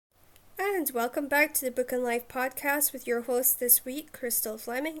and welcome back to the Book and Life podcast with your host this week, Crystal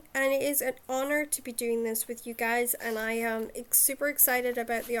Fleming. And it is an honor to be doing this with you guys, and I am super excited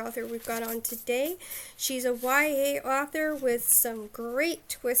about the author we've got on today. She's a YA author with some great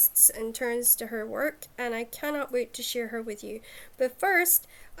twists and turns to her work, and I cannot wait to share her with you. But first,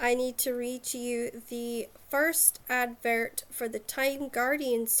 I need to read to you the first advert for the Time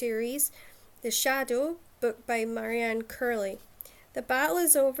Guardian series, The Shadow, book by Marianne Curley. The battle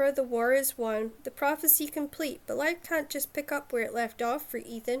is over, the war is won, the prophecy complete, but life can't just pick up where it left off for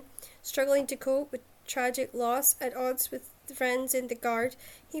Ethan. Struggling to cope with tragic loss, at odds with friends in the guard,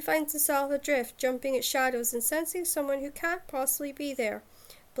 he finds himself adrift, jumping at shadows and sensing someone who can't possibly be there.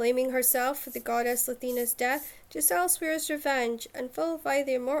 Blaming herself for the goddess Athena's death, Giselle swears revenge and fulfill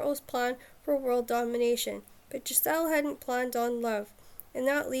the immortals' plan for world domination. But Giselle hadn't planned on love, and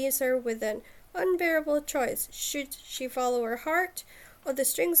that leaves her with an unbearable choice. Should she follow her heart, or the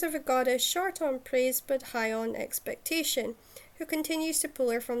strings of a goddess short on praise but high on expectation, who continues to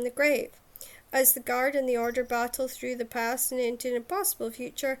pull her from the grave? As the guard and the order battle through the past and into an impossible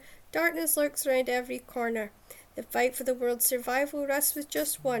future, darkness lurks around every corner. The fight for the world's survival rests with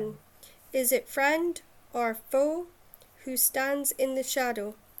just one. Is it friend or foe who stands in the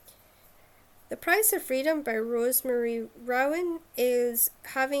shadow? The Price of Freedom by Rosemary Rowan is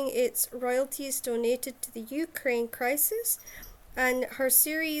having its royalties donated to the Ukraine crisis, and her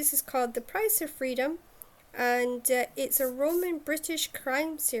series is called The Price of Freedom, and it's a Roman-British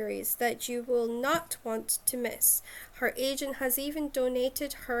crime series that you will not want to miss. Her agent has even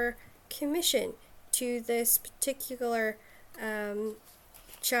donated her commission to this particular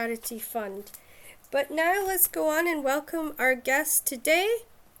charity fund. But now let's go on and welcome our guest today.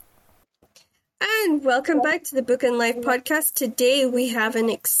 And welcome back to the Book and Life podcast. Today we have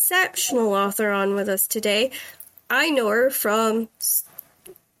an exceptional author on with us today. I know her from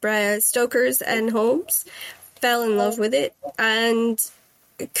Stoker's and Holmes, fell in love with it, and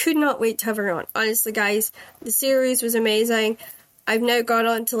could not wait to have her on. Honestly, guys, the series was amazing. I've now got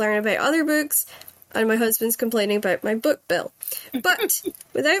on to learn about other books, and my husband's complaining about my book bill. But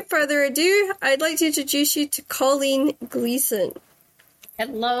without further ado, I'd like to introduce you to Colleen Gleason.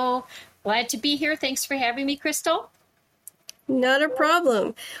 Hello. Glad to be here. Thanks for having me, Crystal. Not a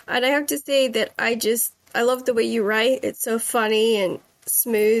problem. And I have to say that I love the way you write. It's so funny and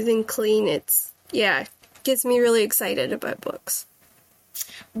smooth and clean. Gets me really excited about books.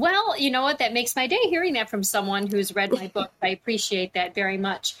 Well, you know what? That makes my day hearing that from someone who's read my book. I appreciate that very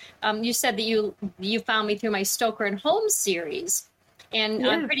much. You said that you found me through my Stoker and Holmes series. And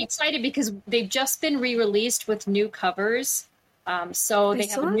I'm pretty excited because they've just been re-released with new covers. So they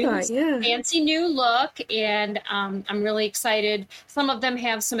have a new fancy new look, and I'm really excited. Some of them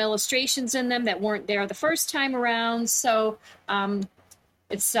have some illustrations in them that weren't there the first time around. So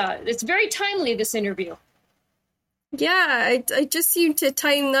it's very timely, this interview. Yeah, I just seem to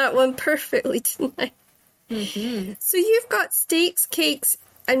time that one perfectly tonight. Mm-hmm. So you've got Steaks, Cakes,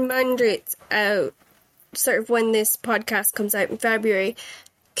 and Mandrakes out sort of when this podcast comes out in February.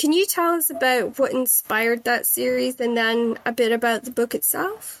 Can you tell us about what inspired that series and then a bit about the book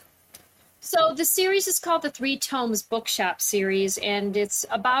itself? So the series is called the Three Tomes Bookshop series, and it's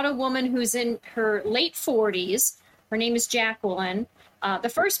about a woman who's in her late 40s. Her name is Jacqueline. The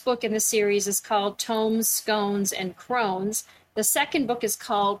first book in the series is called Tomes, Scones, and Crones. The second book is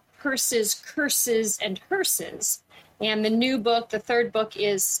called Purses, Curses, and Hearses. And the new book, the third book,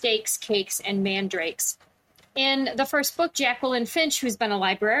 is Steaks, Cakes, and Mandrakes. In the first book, Jacqueline Finch, who's been a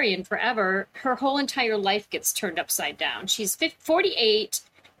librarian forever, her whole entire life gets turned upside down. She's 48,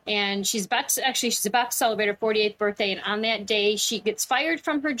 and she's about to celebrate her 48th birthday, and on that day, she gets fired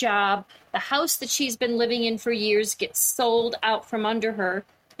from her job. The house that she's been living in for years gets sold out from under her,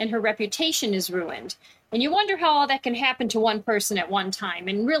 and her reputation is ruined. And you wonder how all that can happen to one person at one time.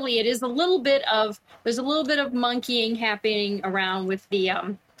 And really, there's a little bit of monkeying happening around with the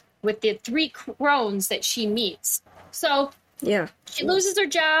three crones that she meets. So she loses her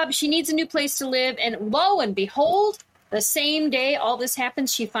job. She needs a new place to live. And lo and behold, the same day all this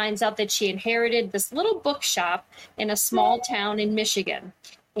happens, she finds out that she inherited this little bookshop in a small town in Michigan.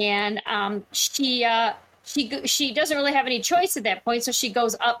 And she doesn't really have any choice at that point. So she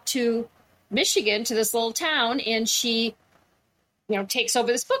goes up to Michigan, to this little town, and she takes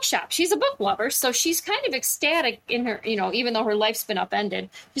over this bookshop. She's a book lover, so she's kind of ecstatic in her, even though her life's been upended,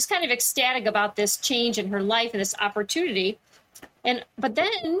 she's kind of ecstatic about this change in her life and this opportunity. But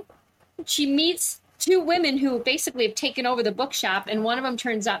then she meets two women who basically have taken over the bookshop, and one of them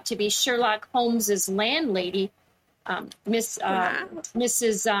turns out to be Sherlock Holmes's landlady, Mrs.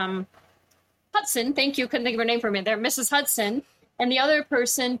 Hudson. Thank you. Couldn't think of her name for a minute there. Mrs. Hudson. And the other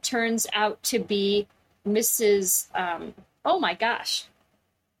person turns out to be Mrs. Oh my gosh,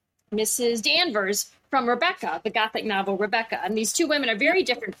 Mrs. Danvers from Rebecca, the Gothic novel Rebecca. And these two women are very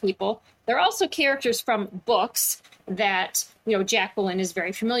different people. They're also characters from books that, you know, Jacqueline is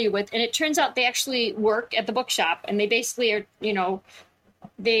very familiar with. And it turns out they actually work at the bookshop, and they basically are, you know,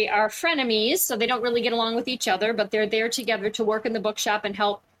 they are frenemies, so they don't really get along with each other, but they're there together to work in the bookshop and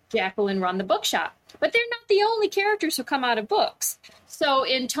help Jacqueline run the bookshop. But they're not the only characters who come out of books. So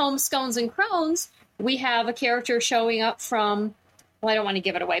in Tomes, Scones, and Crones, we have a character showing up from, well, I don't want to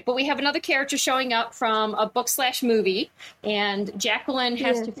give it away, but we have another character showing up from a book/movie, and Jacqueline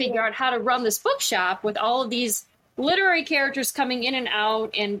has to figure out how to run this bookshop with all of these literary characters coming in and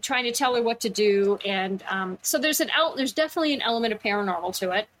out and trying to tell her what to do. And so there's definitely an element of paranormal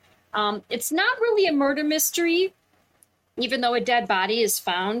to it. It's not really a murder mystery, even though a dead body is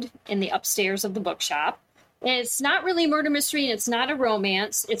found in the upstairs of the bookshop. And it's not really a murder mystery, and it's not a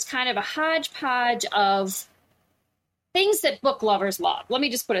romance. It's kind of a hodgepodge of things that book lovers love. Let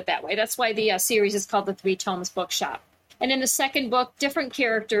me just put it that way. That's why the series is called The Three Tomes Bookshop. And in the second book, different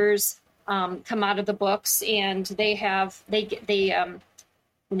characters come out of the books, and they kind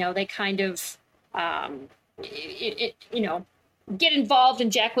of get involved in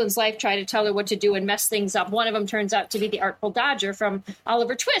Jacqueline's life, try to tell her what to do and mess things up. One of them turns out to be the Artful Dodger from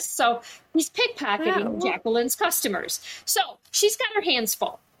Oliver Twist. So he's pickpocketing Jacqueline's customers. So she's got her hands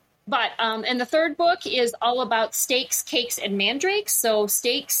full. But and the third book is all about steaks, cakes, and mandrakes. So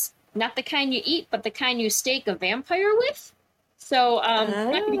steaks, not the kind you eat, but the kind you stake a vampire with. So I'm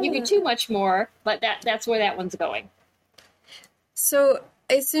not going to give you too much more, but that's where that one's going. So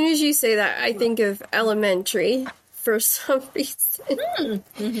as soon as you say that, I think of Elementary for some reason.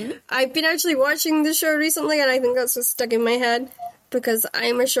 Mm-hmm. I've been actually watching the show recently, and I think that's what's stuck in my head because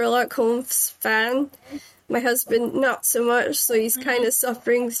I'm a Sherlock Holmes fan. My husband, not so much, so he's kind of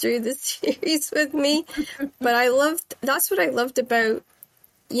suffering through the series with me. But that's what I loved about,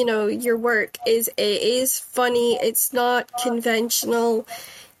 you know, your work is it is funny. It's not conventional.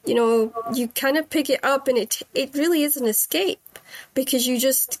 You know, you kind of pick it up, and it really is an escape because you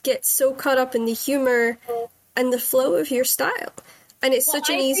just get so caught up in the humor and the flow of your style, and it's such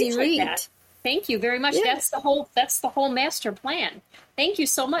an easy read. That. Thank you very much. Yeah. That's the whole master plan. Thank you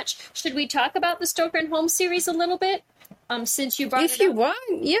so much. Should we talk about the Stoker and Holmes series a little bit? Since you brought it up. If you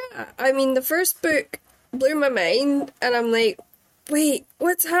want, yeah. I mean, the first book blew my mind, and I'm like, wait,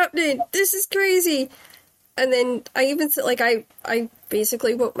 what's happening? This is crazy. And then I even said, like, I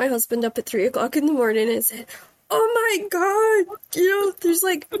basically woke my husband up at 3:00 in the morning and said, oh my god, you know, there's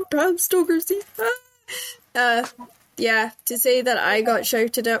like Bram Stoker's. Yeah, to say that I got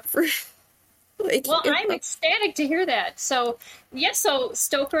shouted up for. Like, well, I'm ecstatic to hear that. So, yes, so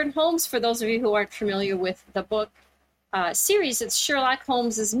Stoker and Holmes, for those of you who aren't familiar with the book series, it's Sherlock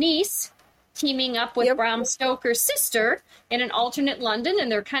Holmes's niece teaming up with Bram Stoker's sister in an alternate London,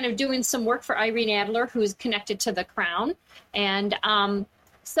 and they're kind of doing some work for Irene Adler, who's connected to the crown. And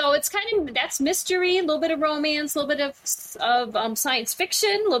so it's kind of, that's mystery, a little bit of romance, a little bit of science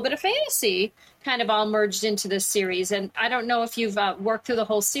fiction, a little bit of fantasy, kind of all merged into this series. And I don't know if you've worked through the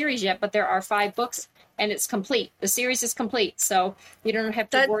whole series yet, but there are 5 books, and it's complete. The series is complete, so you don't have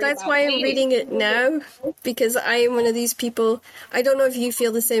to worry That's why I'm reading it now, because I am one of these people. I don't know if you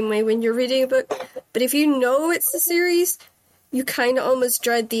feel the same way when you're reading a book, but if you know it's the series, you kind of almost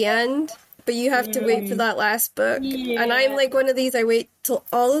dread the end, but you have to wait for that last book. Yeah. And I'm like one of these, I wait till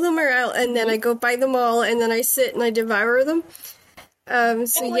all of them are out, and then I go buy them all, and then I sit and I devour them.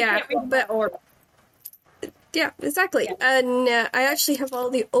 Yeah, exactly. Yeah. And I actually have all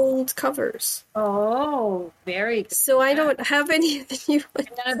the old covers. Oh, very good. So I don't have any of the new ones.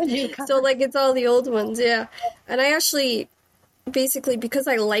 None of the new covers. So, like, it's all the old ones, yeah. And I actually, basically, because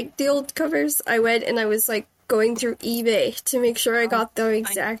I liked the old covers, I went and I was, like, going through eBay to make sure I got the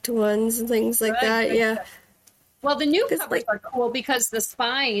exact ones and things like that, yeah. Well, the new covers are cool because the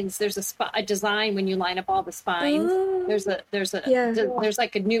spines, there's a design when you line up all the spines. There's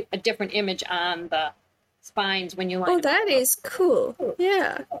like a different image on the spines when you line up. Oh, that is cool.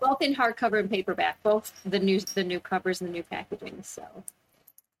 Yeah. Both in hardcover and paperback, both the new covers and the new packaging. So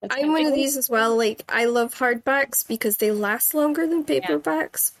I'm one of these as well. Like, I love hardbacks because they last longer than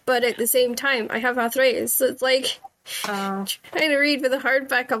paperbacks, but at the same time, I have arthritis, so it's like trying to read with a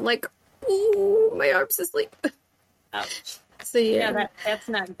hardback. I'm like, ooh, my arm's asleep. Ouch. So yeah, that's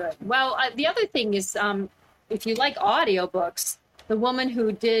not good. Well, the other thing is, if you like audiobooks, the woman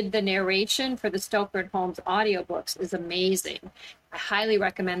who did the narration for the Stoker and Holmes audiobooks is amazing. I highly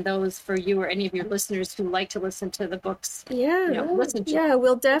recommend those for you or any of your listeners who like to listen to the books. Yeah,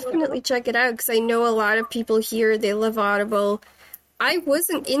 we'll definitely check it out because I know a lot of people here, they love Audible. I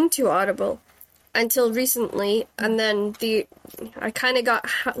wasn't into Audible until recently, and then I kind of got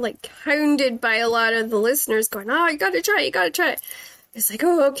hounded by a lot of the listeners going, "Oh, you gotta try it." It's like,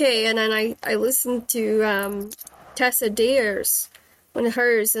 oh, okay, and then I listened to Tessa Dare's, one of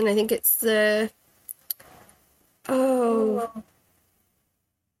hers, and I think it's okay,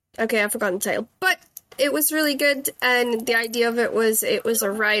 I've forgotten the title, but it was really good, and the idea of it was a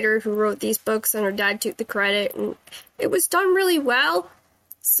writer who wrote these books, and her dad took the credit, and it was done really well.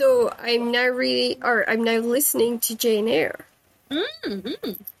 So I'm now listening to Jane Eyre.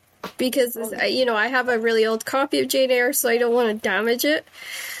 Mm-hmm. Because, I have a really old copy of Jane Eyre, so I don't want to damage it.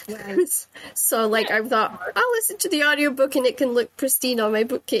 Right. So, I thought, I'll listen to the audiobook and it can look pristine on my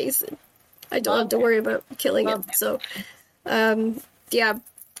bookcase. I don't have to worry about killing it. So,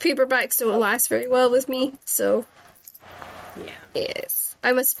 paperbacks don't last very well with me, so, yes.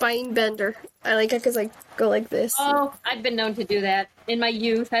 I'm a spine bender. I like it because I go like this. Oh, I've been known to do that in my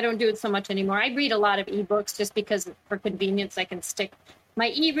youth. I don't do it so much anymore. I read a lot of ebooks just because for convenience I can stick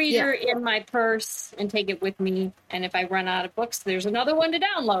my e-reader in my purse and take it with me. And if I run out of books, there's another one to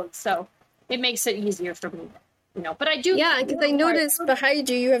download. So it makes it easier for me, But I do. Yeah, because I noticed behind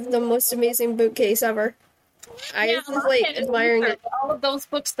you have the most amazing bookcase ever. I was admiring it. All of those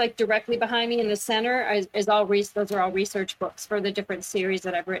books, directly behind me in the center, those are all research books for the different series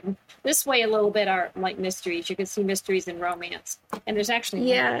that I've written. This way, a little bit are like mysteries. You can see mysteries and romance, and there's actually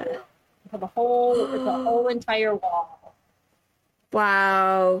have a whole entire wall.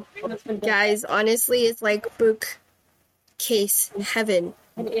 Wow, guys! Honestly, it's like bookcase heaven.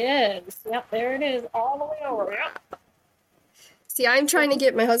 It is. Yep, there it is, all the way over. Yep. See, I'm trying to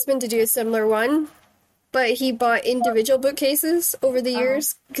get my husband to do a similar one. But he bought individual bookcases over the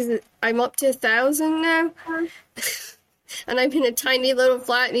years, because I'm up to 1,000 now. And I'm in a tiny little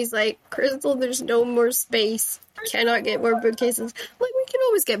flat, and he's like, Crystal, there's no more space. Cannot get more bookcases. We can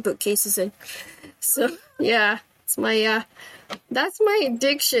always get bookcases in. So, yeah, it's that's my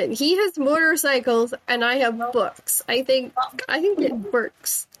addiction. He has motorcycles, and I have books. I think it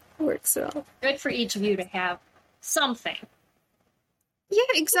works. It works well. Good for each of you to have something.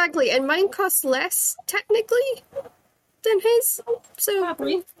 Yeah, exactly. And mine costs less, technically, than his. So,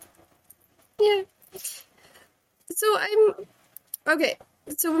 probably. Yeah. So, okay.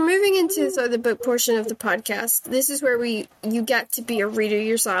 So, we're moving into the book portion of the podcast. This is where you get to be a reader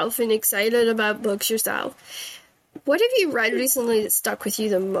yourself and excited about books yourself. What have you read recently that stuck with you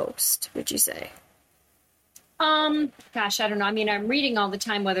the most, would you say? Gosh, I don't know. I mean, I'm reading all the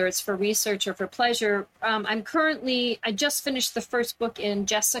time, whether it's for research or for pleasure. I just finished the first book in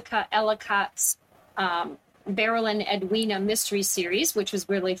Jessica Ellicott's Beryl and Edwina mystery series, which was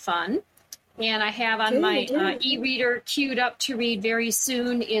really fun. And I have on my e-reader queued up to read very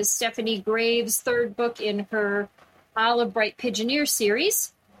soon is Stephanie Graves' third book in her Olive Bright Pigeoneer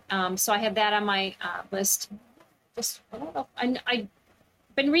series. So I have that on my list. I've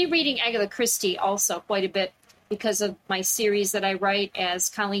been rereading Agatha Christie also quite a bit, because of my series that I write as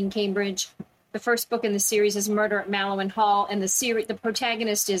Colleen Cambridge. The first book in the series is Murder at Mallow and Hall, and the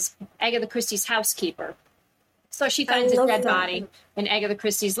protagonist is Agatha Christie's housekeeper. So she finds a dead body in Agatha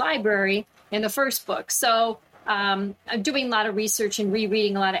Christie's library in the first book. So I'm doing a lot of research and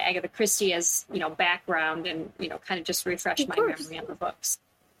rereading a lot of Agatha Christie as, background and, kind of just refresh my memory on the books.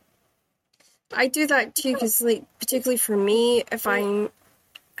 I do that too, because, particularly for me,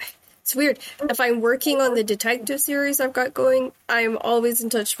 it's weird. If I'm working on the detective series I've got going, I'm always in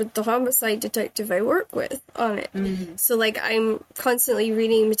touch with the homicide detective I work with on it. Mm-hmm. So, I'm constantly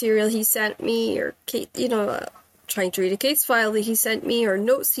reading material he sent me, or, trying to read a case file that he sent me, or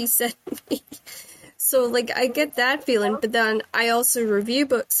notes he sent me. So, I get that feeling, but then I also review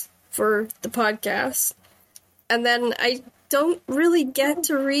books for the podcast. And then I don't really get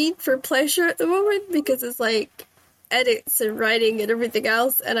to read for pleasure at the moment, because it's edits and writing and everything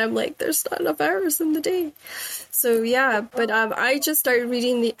else, and I'm there's not enough hours in the day. So yeah, but I just started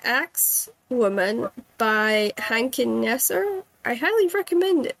reading The Axe Woman by Hankin Nesser. I highly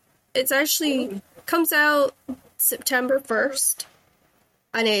recommend it. It's actually comes out September 1st,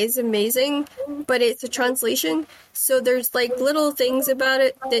 and it is amazing, but it's a translation, so there's little things about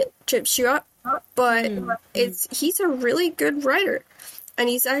it that trips you up, but he's a really good writer. And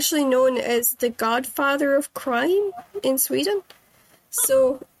he's actually known as the godfather of crime in Sweden.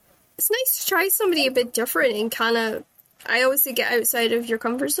 So it's nice to try somebody a bit different and I always say get outside of your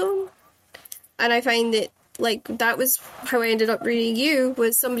comfort zone. And I find that, that was how I ended up reading you,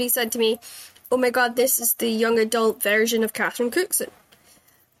 was somebody said to me, oh my God, this is the young adult version of Catherine Cookson.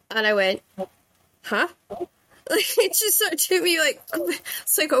 And I went, huh? it just sort of took me like,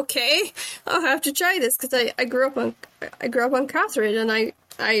 it's like, okay, I'll have to try this, because I grew up on Catherine, and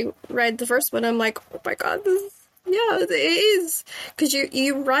I read the first one. I'm like, oh my god, it is, because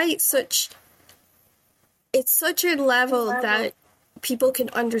you write it's such a level that people can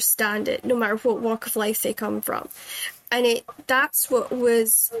understand it, no matter what walk of life they come from, and that's what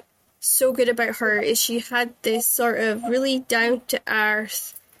was so good about her, is she had this sort of really down to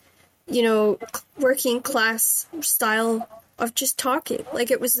earth, working class style of just talking. Like,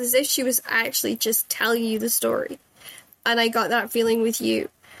 it was as if she was actually just telling you the story. And I got that feeling with you.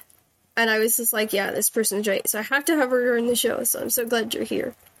 And I was just like, yeah, this person's right. So I have to have her in the show. So I'm so glad you're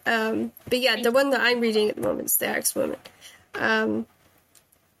here. But yeah, the one that I'm reading at the moment is The Axe-Woman.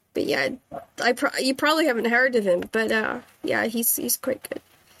 But yeah, you probably haven't heard of him. But yeah, he's quite good.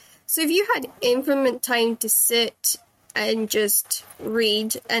 So if you had infinite time to sit and just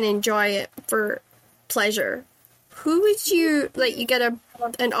read and enjoy it for pleasure, who would you, like, you get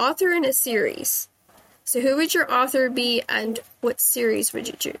an author in a series. So who would your author be, and what series would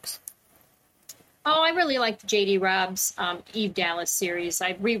you choose? Oh, I really liked J.D. Robb's Eve Dallas series.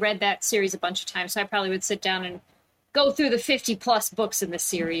 I reread that series a bunch of times, so I probably would sit down and go through the 50-plus books in the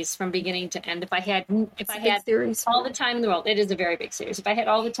series from beginning to end. If I had all the time in the world, it is a very big series. If I had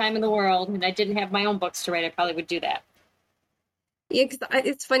all the time in the world and I didn't have my own books to write, I probably would do that. Yeah, because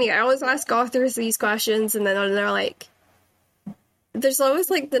it's funny. I always ask authors these questions, and then they're like, there's always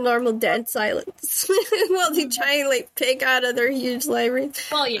like the normal dead silence while they try and like pick out of their huge library.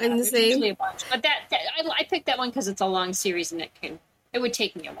 Well, yeah, there's usually a bunch. But I picked that one because it's a long series, and it would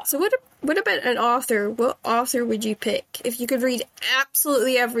take me a while. So what about an author? What author would you pick if you could read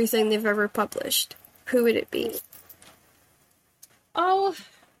absolutely everything they've ever published? Who would it be? Oh,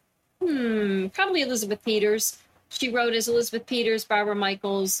 probably Elizabeth Peters. She wrote as Elizabeth Peters, Barbara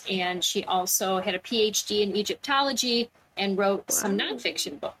Michaels, and she also had a PhD in Egyptology and wrote some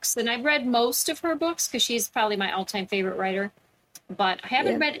nonfiction books. And I've read most of her books because she's probably my all-time favorite writer. But I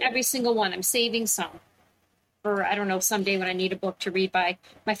haven't read every single one. I'm saving some for, I don't know, someday when I need a book to read by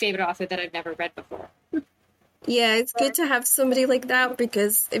my favorite author that I've never read before. Yeah, it's good to have somebody like that,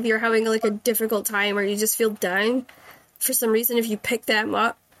 because if you're having like a difficult time or you just feel down, for some reason, if you pick them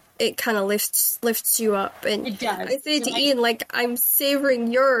up, it kind of lifts you up. And it does. I say to Ian, like, I'm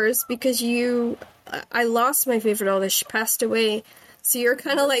savoring yours because I lost my favorite author. She passed away. So you're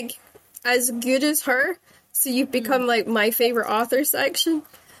kind of like as good as her. So you've become like my favorite author section.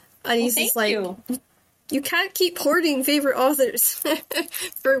 And he's just like, you can't keep hoarding favorite authors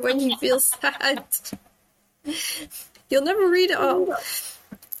for when you feel sad. You'll never read it all.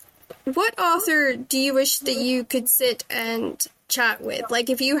 What author do you wish that you could sit and chat with?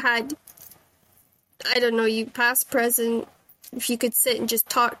 Like, if you had, I don't know, you past, present, if you could sit and just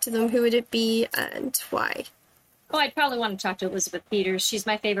talk to them, who would it be and why? Oh, I'd probably want to talk to Elizabeth Peters. She's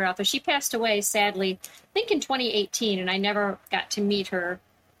my favorite author. She passed away, sadly, I think in 2018, and I never got to meet her,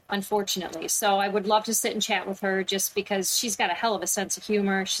 unfortunately. So I would love to sit and chat with her, just because she's got a hell of a sense of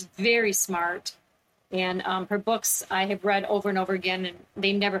humor. She's very smart. And her books I have read over and over again, and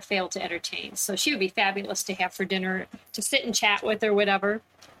they never fail to entertain. So she would be fabulous to have for dinner, to sit and chat with or whatever.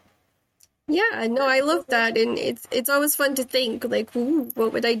 Yeah, no, I love that. And it's always fun to think, like, ooh,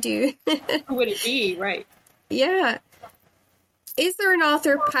 what would I do? Who would it be? Right. Yeah. Is there an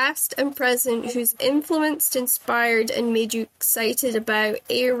author, past and present, who's influenced, inspired, and made you excited about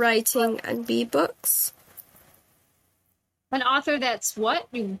A, writing, and B, books? An author that's what?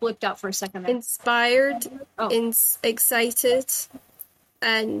 You blipped out for a second there. Inspired, excited,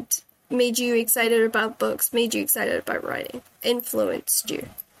 and made you excited about books, made you excited about writing, influenced you.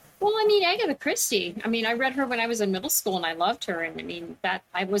 Well, I mean, Agatha Christie. I mean, I read her when I was in middle school, and I loved her. And I mean, that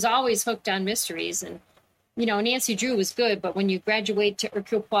I was always hooked on mysteries. And, you know, Nancy Drew was good, but when you graduate to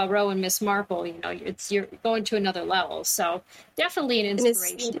Hercule Poirot and Miss Marple, you know, you're going to another level. So definitely an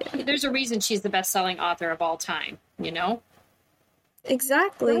inspiration. There's a reason she's the best-selling author of all time, you know?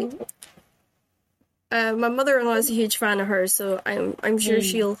 Exactly. My mother-in-law is a huge fan of hers, so I'm sure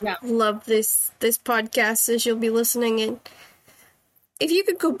she'll love this podcast, so she'll be listening in. If you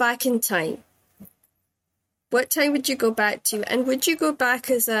could go back in time, what time would you go back to? And would you go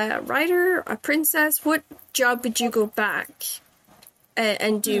back as a writer, a princess? What job would you go back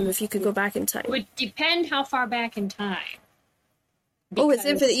and do if you could go back in time? It would depend how far back in time. Oh, it's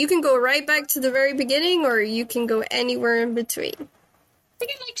infinite. You can go right back to the very beginning, or you can go anywhere in between. I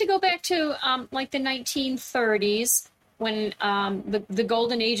think I'd like to go back to like the 1930s, when the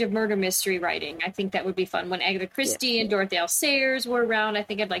golden age of murder mystery writing. I think that would be fun. When Agatha Christie and Dorothy L. Sayers were around, I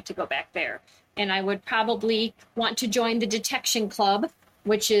think I'd like to go back there. And I would probably want to join the detection club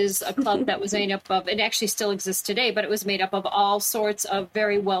which is a club that was made up of, it actually still exists today, but it was made up of all sorts of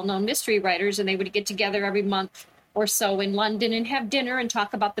very well-known mystery writers, and they would get together every month or so in London and have dinner and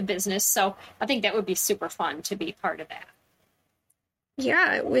talk about the business. So I think that would be super fun to be part of that.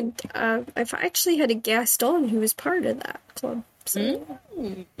 Yeah, it would. I've actually had a guest on who was part of that club. So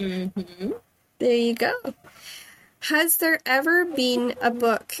there you go. Has there ever been a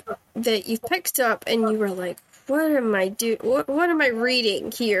book that you picked up and you were like, what am I what am I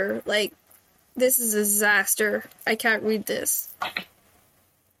reading here? Like, this is a disaster. I can't read this.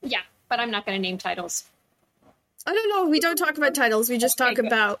 Yeah, but I'm not going to name titles. I don't know. We don't talk about titles. We just talk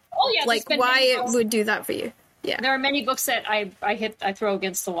about like why it would do that for you. Yeah. There are many books that I throw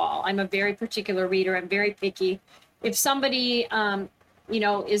against the wall. I'm a very particular reader. I'm very picky. If somebody,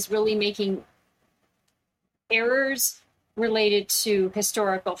 is really making errors related to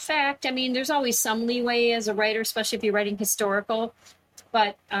historical fact, I mean, there's always some leeway as a writer, especially if you're writing historical.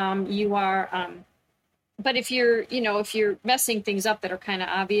 But but if you're messing things up that are kind of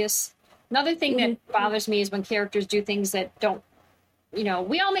obvious. Another thing that bothers me is when characters do things that don't,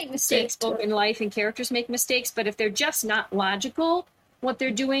 we all make mistakes both in life and characters make mistakes, but if they're just not logical, what they're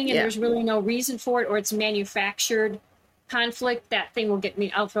doing, and there's really no reason for it, or it's manufactured conflict, that thing will get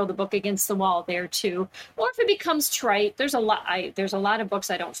me, I'll throw the book against the wall there too. Or if it becomes trite, there's a lot of books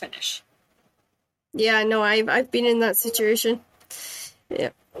I don't finish. Yeah, no, I've been in that situation. Yeah.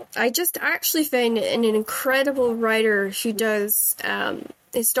 I just actually found an incredible writer who does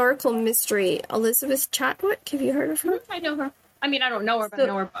historical mystery, Elizabeth Chatwick. Have you heard of her? I know her. I mean, I don't know her, but I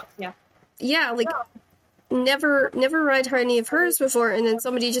know her book. Yeah. Yeah, like never read any of hers before, and then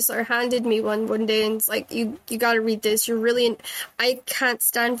somebody just handed me one day, and it's like, you got to read this. You're really I can't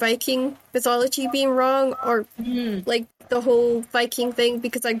stand Viking mythology being wrong, or like the whole Viking thing,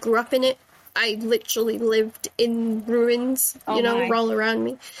 because I grew up in it. I literally lived in ruins, all around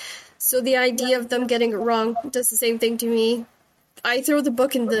me. So the idea of them getting it wrong does the same thing to me. I throw the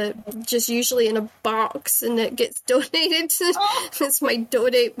book usually in a box, and it gets donated to, it's my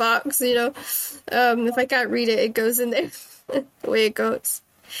donate box, if I can't read it, it goes in there, the way it goes.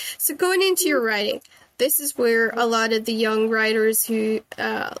 So going into your writing, this is where a lot of the young writers who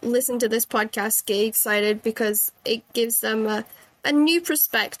listen to this podcast get excited, because it gives them a new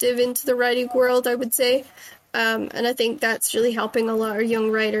perspective into the writing world, I would say. And I think that's really helping a lot of young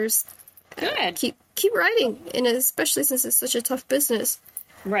writers keep writing, and especially since it's such a tough business.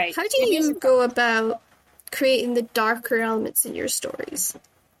 Right. How do you go about creating the darker elements in your stories?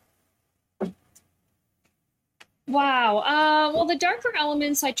 Wow. Well, the darker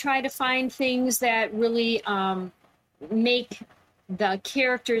elements, I try to find things that really make the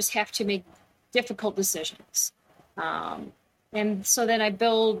characters have to make difficult decisions. And so then I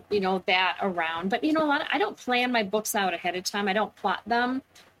build, that around. But, I don't plan my books out ahead of time. I don't plot them.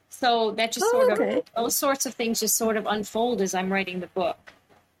 So that just those sorts of things just sort of unfold as I'm writing the book.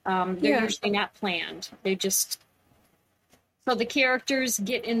 They're usually not planned. They just, so the characters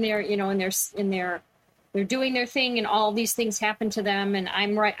get in there, they're doing their thing, and all these things happen to them, and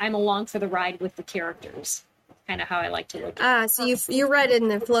I'm along for the ride with the characters. Kind of how I like to look at it. So you're right in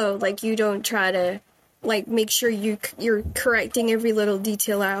the flow. Like, you don't try to make sure you're correcting every little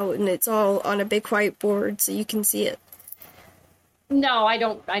detail out, and it's all on a big whiteboard so you can see it. No, I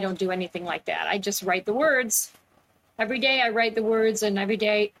don't do anything like that. I just write the words. Every day I write the words, and every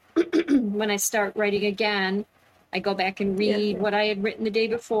day when I start writing again, I go back and read what I had written the day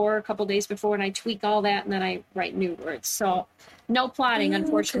before, a couple days before, and I tweak all that, and then I write new words. So no plotting,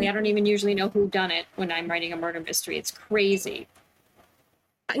 unfortunately. I don't even usually know who done it when I'm writing a murder mystery. It's crazy.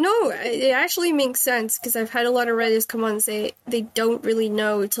 No, it actually makes sense, because I've had a lot of writers come on and say they don't really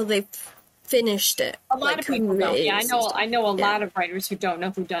know until they've finished it. A lot of people don't. Yeah, I know a lot of writers who don't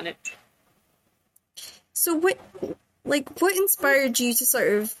know who done it. So what inspired you to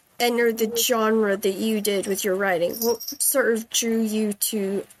sort of enter the genre that you did with your writing? What sort of drew you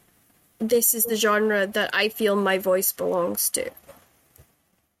to, this is the genre that I feel my voice belongs to?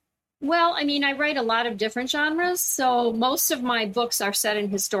 Well, I mean, I write a lot of different genres, so most of my books are set in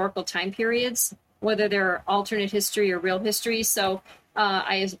historical time periods, whether they're alternate history or real history. So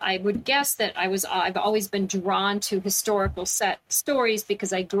I would guess that I've always been drawn to historical set stories,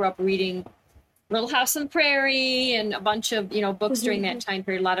 because I grew up reading Little House on the Prairie and a bunch of books during that time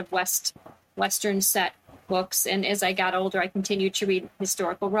period, a lot of Western set books. And as I got older, I continued to read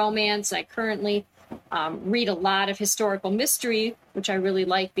historical romance. I currently read a lot of historical mystery, which I really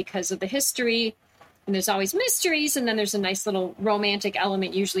like because of the history. And there's always mysteries, and then there's a nice little romantic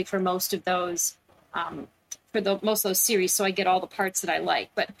element usually for most of those. Most of those series, so I get all the parts that I like.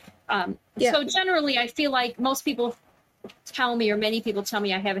 But so generally, I feel like most people tell me, or many people tell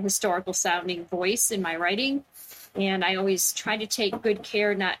me, I have a historical sounding voice in my writing. And I always try to take good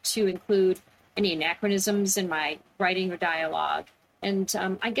care not to include any anachronisms in my writing or dialogue. And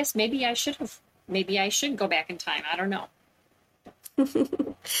I guess maybe I should go back in time. I don't know.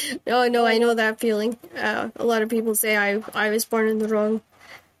 No, I know that feeling. A lot of people say I was born in the wrong,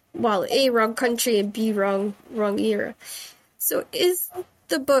 well, A, wrong country, and B, wrong era. So is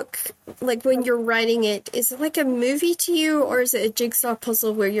the book, like when you're writing it, is it like a movie to you, or is it a jigsaw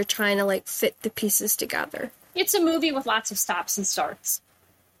puzzle where you're trying to like fit the pieces together? It's a movie with lots of stops and starts.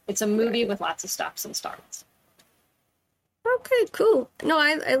 It's a movie with lots of stops and starts. Okay, cool. No,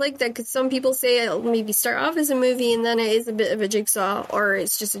 I like that, because some people say it'll maybe start off as a movie and then it is a bit of a jigsaw, or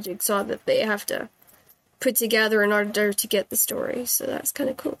it's just a jigsaw that they have to put together in order to get the story. So that's kind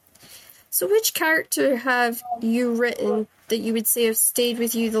of cool. So which character have you written that you would say have stayed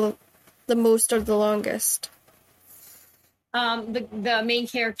with you the most or the longest? The main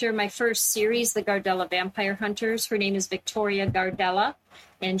character in my first series, the Gardella Vampire Hunters, her name is Victoria Gardella,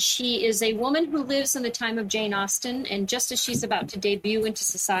 and she is a woman who lives in the time of Jane Austen, and just as she's about to debut into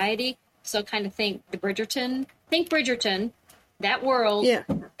society, so kind of think Bridgerton, that world, yeah,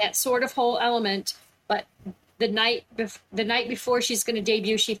 that sort of whole element, but the night before she's going to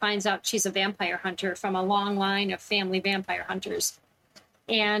debut, she finds out she's a vampire hunter from a long line of family vampire hunters.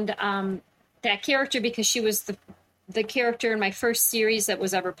 And that character, because she was the character in my first series that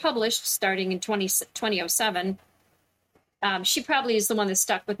was ever published, starting in 2007, she probably is the one that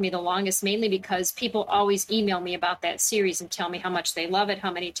stuck with me the longest, mainly because people always email me about that series and tell me how much they love it,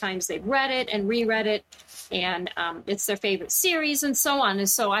 how many times they've read it and reread it, and it's their favorite series and so on. And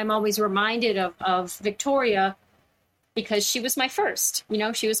so I'm always reminded of Victoria, because she was my first.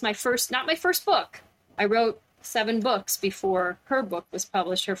 She was my first, not my first book. I wrote 7 books before her book was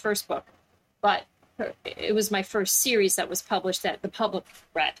published, her first book. But it was my first series that was published that the public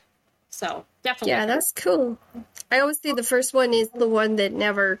read. So definitely. Yeah, that's cool. I always say the first one is the one that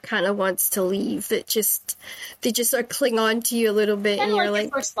never kind of wants to leave. They just sort of cling on to you a little bit, and you're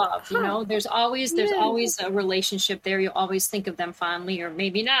like first love. There's always a relationship there. You always think of them fondly, or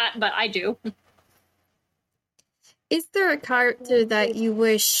maybe not, but I do. Is there a character that you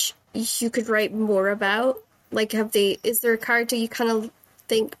wish you could write more about? Like, is there a character you kind of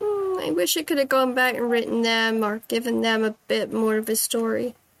think, I wish I could have gone back and written them or given them a bit more of a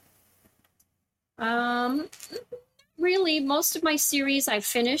story? Really, most of my series I've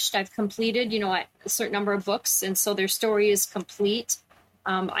finished, I've completed, a certain number of books, and so their story is complete.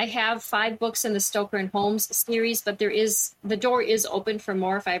 I have 5 books in the Stoker and Holmes series, but the door is open for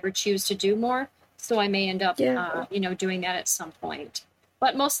more if I ever choose to do more. So I may end up, doing that at some point.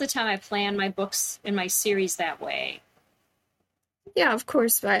 But most of the time I plan my books in my series that way. Yeah, of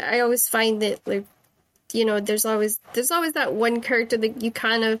course. I always find that, like, there's always that one character that you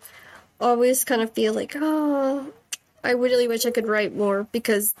kind of always kind of feel like, oh, I really wish I could write more,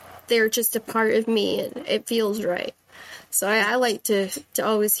 because they're just a part of me and it feels right. So I like to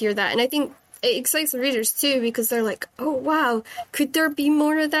always hear that. And I think it excites the readers too, because they're like, oh, wow, could there be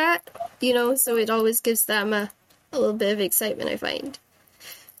more of that? So it always gives them a little bit of excitement, I find.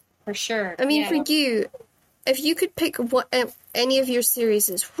 For sure. I mean, for you, if you could pick any of your series,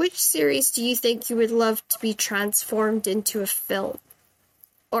 which series do you think you would love to be transformed into a film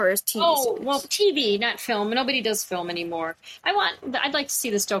or a TV series? Well, TV, not film. Nobody does film anymore. I'd like to see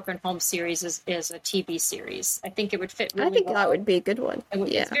the Stoker and Holmes series as a TV series. I think it would fit really well. I think that would be a good one.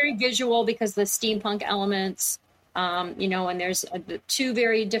 It's very visual because the steampunk elements, and there's 2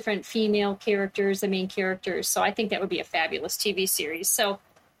 very different female characters, the main characters. So I think that would be a fabulous TV series. So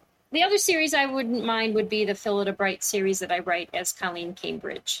the other series I wouldn't mind would be the Phillida Bright series that I write as Colleen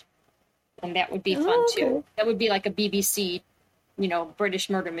Cambridge. And that would be fun too. That would be like a BBC, British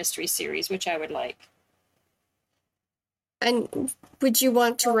murder mystery series, which I would like. And would you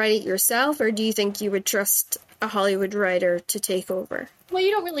want to write it yourself, or do you think you would trust a Hollywood writer to take over? Well,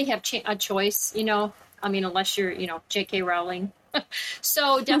 you don't really have a choice, unless you're, J.K. Rowling.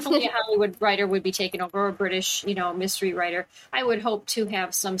 So definitely a Hollywood writer would be taken over, or a British, mystery writer. I would hope to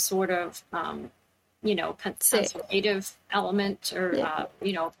have some sort of, consultative element or,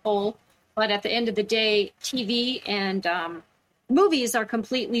 pull. But at the end of the day, TV and movies are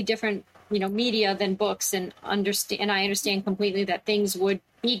completely different, media than books, and I understand completely that things would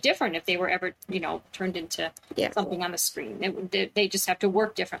be different if they were ever, turned into something on the screen. They just have to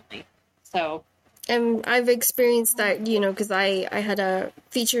work differently. So. And I've experienced that, because I had a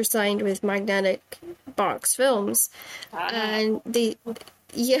feature signed with Magnetic Box Films, and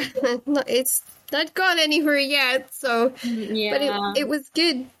it's not gone anywhere yet. So, Yeah. but it was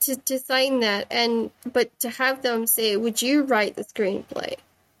good to sign that, but to have them say, "Would you write the screenplay?"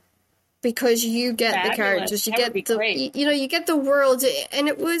 Because you get Fabulous. the characters, you That get great. you get the world, and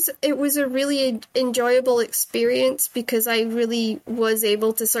it was a really enjoyable experience because I really was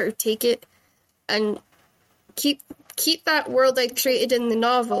able to sort of take it and keep that world I created in the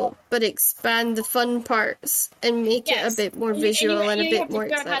novel, but expand the fun parts and make it a bit more visual and a bit more exciting. You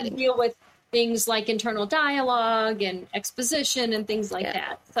have to learn how to deal with things like internal dialogue and exposition and things like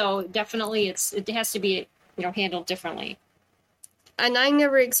that. So definitely, it has to be handled differently. And I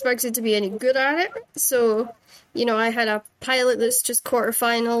never expected to be any good at it. So, I had a pilot that's just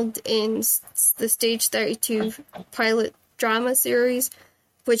quarterfinaled in the Stage 32 pilot drama series,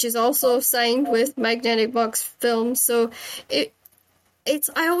 which is also signed with Magnetic Box Films. So I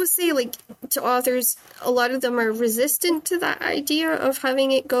always say, like, to authors, a lot of them are resistant to that idea of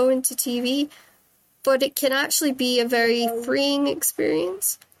having it go into TV, but it can actually be a very freeing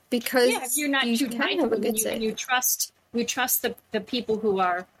experience because if you're not too tight, you trust the people who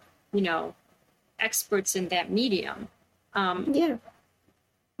are, experts in that medium. I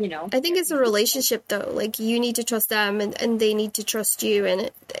think it's a relationship, though. Like, you need to trust them, and they need to trust you, and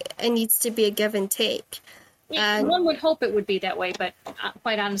it needs to be a give and take. And one would hope it would be that way, but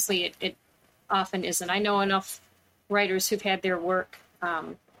quite honestly, it often isn't. I know enough writers who've had their work,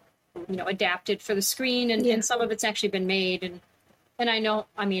 adapted for the screen, and some of it's actually been made, and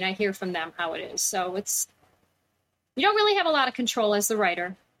I hear from them how it is. So you don't really have a lot of control as the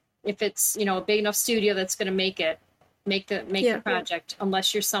writer if it's a big enough studio that's going to make the project,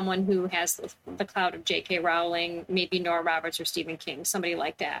 unless you're someone who has the clout of J.K. Rowling, maybe Nora Roberts or Stephen King, somebody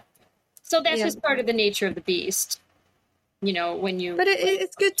like that. So that's just part of the nature of the beast, when you... But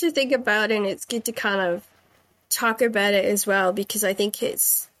it's good to think about, and it's good to kind of talk about it as well, because I think it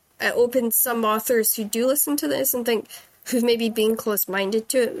opens some authors who do listen to this and who've maybe been close-minded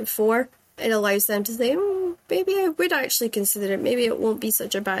to it before. It allows them to say, maybe I would actually consider it. Maybe it won't be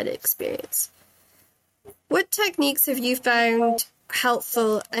such a bad experience. What techniques have you found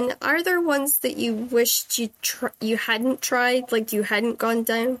helpful, and are there ones that you wished you hadn't tried, like you hadn't gone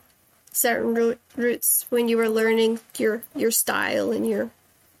down certain routes when you were learning your style and your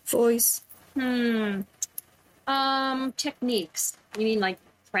voice? Techniques. You mean like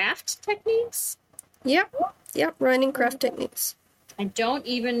craft techniques? Yep, writing craft techniques. I don't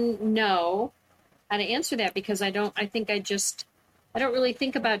even know how to answer that because I don't really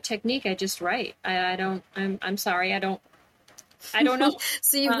think about technique. I just write. I'm sorry. I don't know.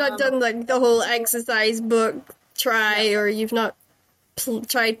 So you've not done like the whole exercise book or you've not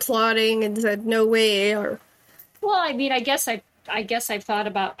tried plotting and said no way, or... Well, I guess I've thought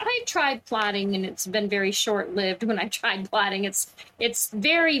about... I tried plotting, and it's been very short-lived when I tried plotting. It's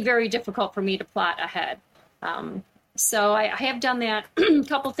very, very difficult for me to plot ahead. So I have done that. A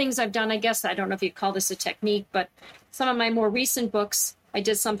couple things I've done, I guess. I don't know if you'd call this a technique, but some of my more recent books, I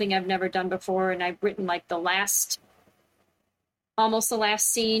did something I've never done before, and I've written like almost the last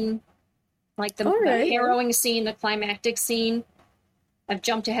scene, like the harrowing scene, the climactic scene. I've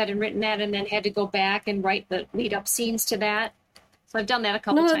jumped ahead and written that, and then had to go back and write the lead-up scenes to that. So I've done that a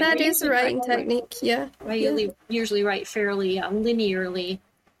couple times. No, that is a writing technique, yeah. I usually write fairly linearly,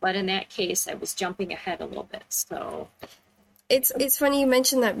 but in that case, I was jumping ahead a little bit. So it's funny you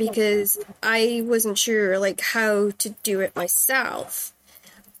mentioned that because I wasn't sure like how to do it myself,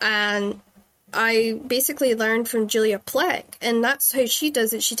 and I basically learned from Julia Pleck, and that's how she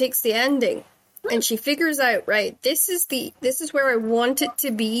does it. She takes the ending. And she figures out, right, this is where I want it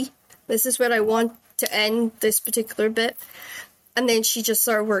to be. This is what I want to end this particular bit. And then she just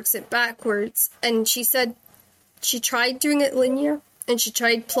sort of works it backwards. And she said she tried doing it linear, and she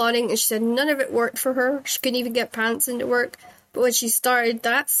tried plotting, and she said none of it worked for her. She couldn't even get Pantson to work. But when she started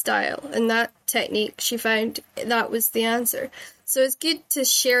that style and that technique, she found that was the answer. So it's good to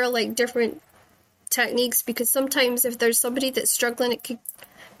share, like, different techniques, because sometimes if there's somebody that's struggling, it could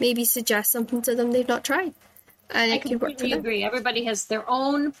maybe suggest something to them they've not tried. And it could work for them. I agree. Everybody has their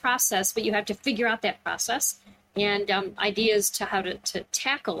own process, but you have to figure out that process. And ideas to how to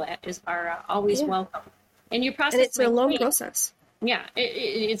tackle it are always welcome. And your process, and it's a long process. Yeah,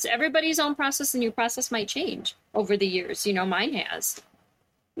 it's everybody's own process, and your process might change over the years. Mine has.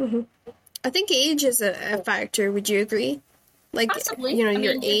 Mm-hmm. I think age is a factor. Would you agree? Like, possibly. Your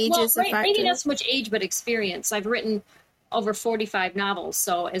age is a factor. Maybe not so much age, but experience. I've written over 45 novels,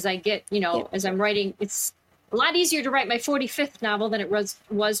 so as I get, as I'm writing, it's a lot easier to write my 45th novel than it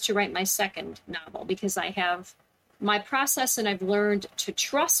was to write my second novel, because I have my process, and I've learned to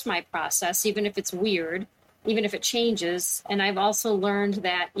trust my process, even if it's weird, even if it changes. And I've also learned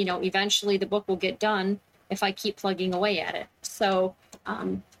that, eventually the book will get done if I keep plugging away at it. So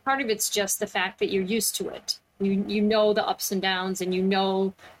part of it's just the fact that you're used to it. You know the ups and downs, and you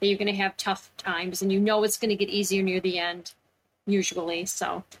know that you're going to have tough times, and you know it's going to get easier near the end, usually.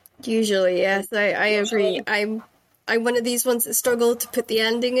 So usually, yes, I agree. I'm one of these ones that struggle to put the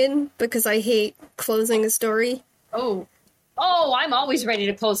ending in because I hate closing a story. Oh, I'm always ready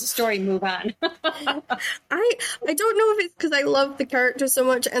to close the story and move on. I don't know if it's because I love the character so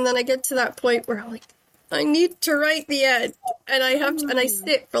much, and then I get to that point where I'm like, I need to write the end, and I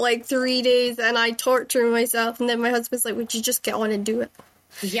sit for like 3 days and I torture myself, and then my husband's like, would you just get on and do it?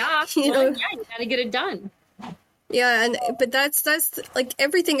 Yeah, you gotta get it done. Yeah, but that's like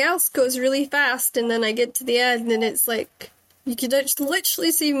everything else goes really fast, and then I get to the end and it's like, you can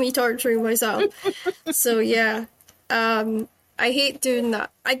literally see me torturing myself. So yeah, I hate doing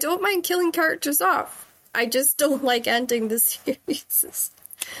that. I don't mind killing characters off. I just don't like ending the series.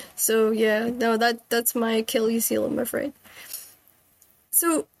 So yeah, no, that's my Achilles heel, I'm afraid.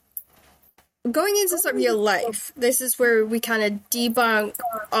 So going into sort of your life, this is where we kind of debunk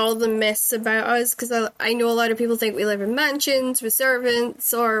all the myths about us, because I know a lot of people think we live in mansions with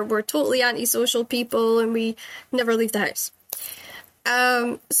servants, or we're totally antisocial people and we never leave the house.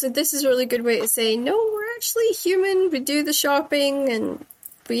 So this is a really good way to say, no, we're actually human, we do the shopping, and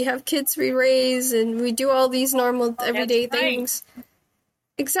we have kids we raise, and we do all these normal everyday things.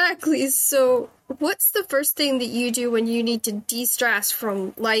 Exactly. So what's the first thing that you do when you need to de-stress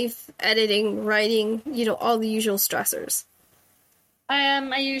from life, editing, writing, all the usual stressors?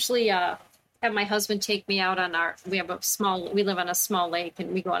 I usually have my husband take me out on we live on a small lake,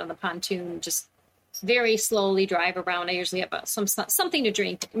 and we go out on the pontoon, just very slowly drive around. I usually have something to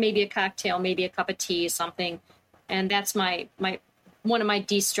drink, maybe a cocktail, maybe a cup of tea, something. And that's my one of my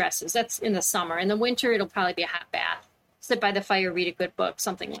de-stresses. That's in the summer. In the winter, it'll probably be a hot bath. Sit by the fire, read a good book,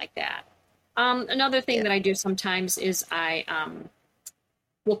 something like that. Another thing that I do sometimes is I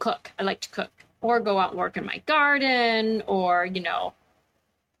will cook. I like to cook, or go out and work in my garden, or,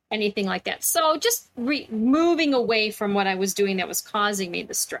 anything like that. So just moving away from what I was doing that was causing me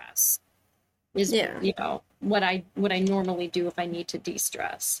the stress is, what I normally do if I need to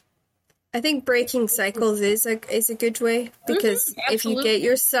de-stress. I think breaking cycles is a good way, because if you get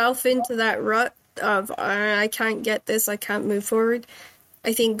yourself into that rut of, I can't get this, I can't move forward,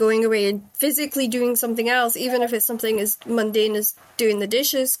 I think going away and physically doing something else, even if it's something as mundane as doing the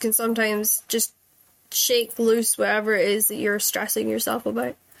dishes, can sometimes just shake loose whatever it is that you're stressing yourself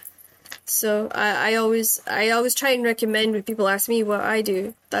about. So I always try and recommend, when people ask me what I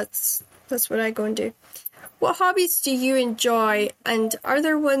do, that's what I go and do. What hobbies do you enjoy, and are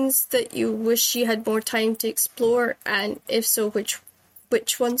there ones that you wish you had more time to explore, and if so,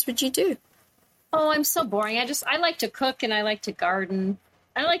 which ones would you do? Oh, I'm so boring. I like to cook, and I like to garden.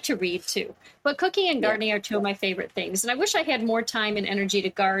 I like to read too. But cooking and gardening are two of my favorite things. And I wish I had more time and energy to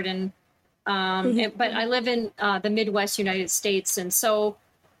garden. But I live in the Midwest United States, and so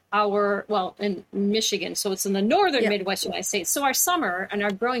in Michigan, so it's in the northern Midwest United States. So our summer and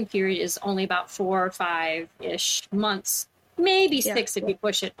our growing period is only about 4 or 5-ish months, maybe 6 if you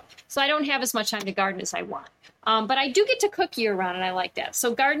push it. So I don't have as much time to garden as I want. But I do get to cook year round, and I like that.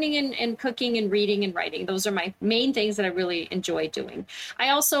 So gardening and cooking and reading and writing, those are my main things that I really enjoy doing. I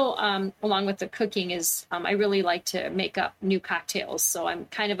also, along with the cooking, I really like to make up new cocktails. So I'm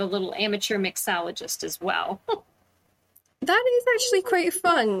kind of a little amateur mixologist as well. That is actually quite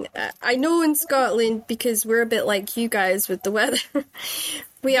fun. I know in Scotland, because we're a bit like you guys with the weather,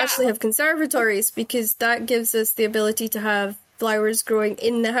 we actually have conservatories, because that gives us the ability to have flowers growing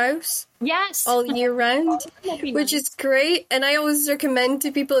in the house. Yes. All year round, which is great. And I always recommend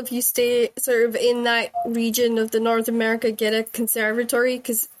to people, if you stay sort of in that region of the North America, get a conservatory,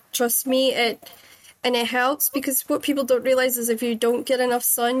 because trust me, it helps, because what people don't realize is if you don't get enough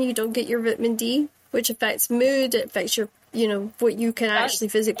sun, you don't get your vitamin D, which affects mood, it affects your what you can actually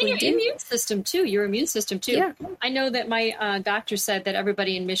physically do. Your immune system too. Yeah. I know that my doctor said that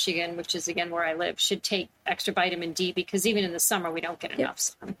everybody in Michigan, which is again where I live, should take extra vitamin D, because even in the summer we don't get enough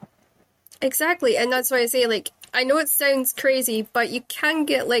sun. Exactly. And that's why I say, I know it sounds crazy, but you can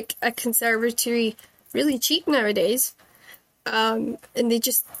get a conservatory really cheap nowadays. And they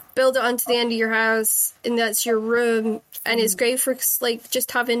just build it onto the end of your house, and that's your room, and it's great for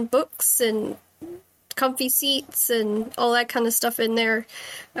just having books and comfy seats and all that kind of stuff in there.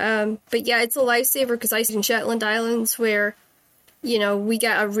 But yeah, it's a lifesaver, because I live in Shetland Islands, where we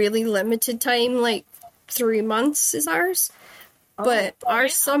get a really limited time, 3 months is ours. But our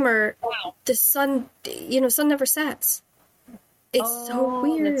summer, the sun never sets. It's so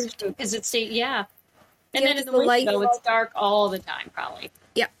weird. Because it's And then in the winter, though, it's dark all the time, probably.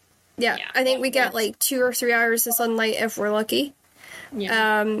 Yeah. I think we get like 2 or 3 hours of sunlight if we're lucky.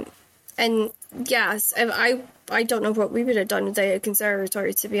 Yeah. And yes, I don't know what we would have done without a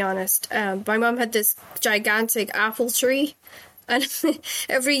conservatory, to be honest. My mum had this gigantic apple tree, and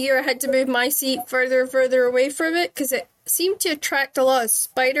every year I had to move my seat further and further away from it because it seemed to attract a lot of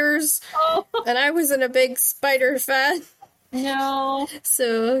spiders, and I wasn't a big spider fan. No.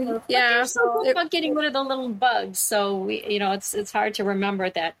 So, yeah. But they're so good about getting rid of the little bugs, so, it's hard to remember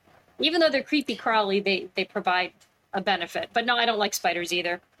that. Even though they're creepy crawly, they provide a benefit. But no, I don't like spiders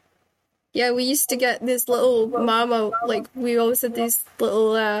either. Yeah, we used to get this little mama, like, we always had this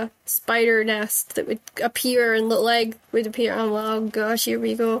little spider nest that would appear and little egg would appear. I'm like, oh gosh, here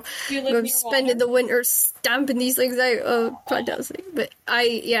we go. We're spending the winter stamping these things out. Oh, fantastic. But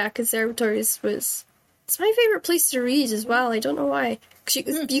conservatories it's my favourite place to read as well. I don't know why.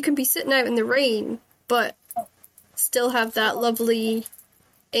 Because you can be sitting out in the rain, but still have that lovely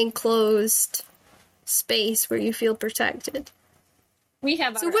enclosed space where you feel protected. We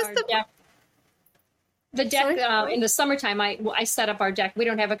have our deck. The deck in the summertime. I set up our deck. We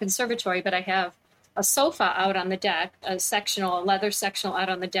don't have a conservatory, but I have a sofa out on the deck, a leather sectional out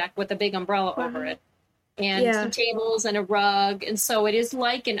on the deck with a big umbrella over it, and some tables and a rug. And so it is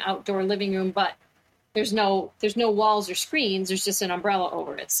like an outdoor living room, but there's no walls or screens. There's just an umbrella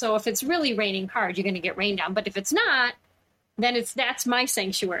over it. So if it's really raining hard, you're going to get rained down. But if it's not, then that's my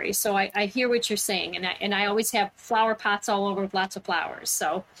sanctuary. So I hear what you're saying, and I always have flower pots all over with lots of flowers.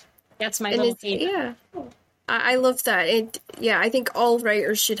 So that's my little haven. Yeah, I love that. I think all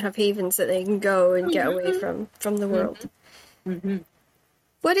writers should have havens that they can go and get away from the world. Mm-hmm.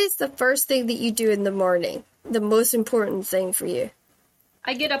 What is the first thing that you do in the morning? The most important thing for you?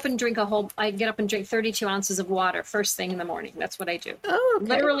 I get up and drink 32 ounces of water first thing in the morning. That's what I do. Oh, okay.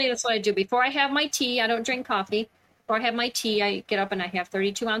 Literally, that's what I do. Before I have my tea, I don't drink coffee. Before I have my tea, I get up and I have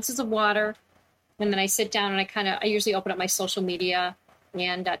 32 ounces of water. And then I sit down and I usually open up my social media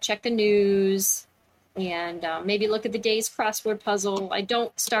and check the news and maybe look at the day's crossword puzzle. I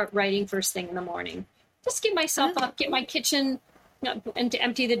don't start writing first thing in the morning. Just get myself up, get my kitchen, and to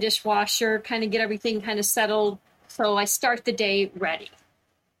empty the dishwasher, kind of get everything kind of settled. So I start the day ready.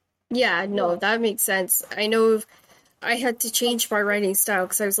 Yeah, no, that makes sense. I know I had to change my writing style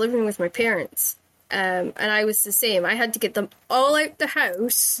because I was living with my parents. And I was the same. I had to get them all out the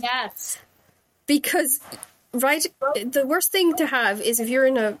house. Yes. Because the worst thing to have is if you're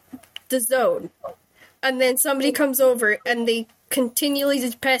in the zone and then somebody comes over and they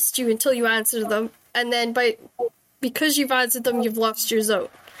continually pest you until you answer them, and then because you've answered them, you've lost your zone.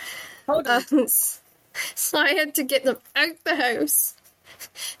 Totally. So I had to get them out the house.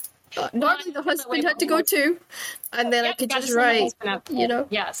 Normally the husband had to go too, and then I could just write,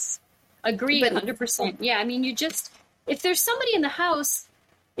 Yes. Agree 100%. Yeah, I mean, if there's somebody in the house,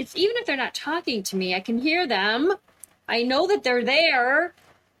 even if they're not talking to me, I can hear them. I know that they're there.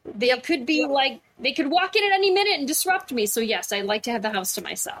 They could be they could walk in at any minute and disrupt me. So yes, I like to have the house to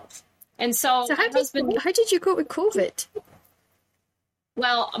myself. And so how did you cope with COVID?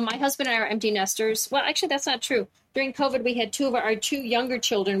 Well, my husband and I are empty nesters. Well, actually, that's not true. During COVID, we had our two younger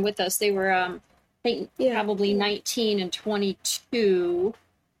children with us. They were, probably 19 and 22.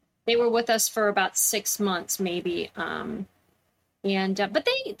 They were with us for about 6 months, maybe. But they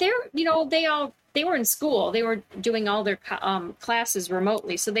were in school. They were doing all their classes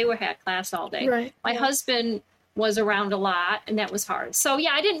remotely, so they had class all day. Right. My husband was around a lot, and that was hard. So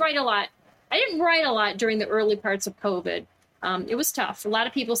yeah, I didn't write a lot. I didn't write a lot during the early parts of COVID. It was tough. A lot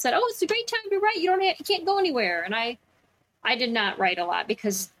of people said, "Oh, it's a great time to write. You can't go anywhere." And I did not write a lot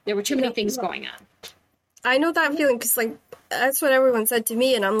because there were too many things going on. I know that feeling because that's what everyone said to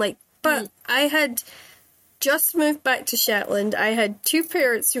me, and I'm like, but I had just moved back to Shetland. I had two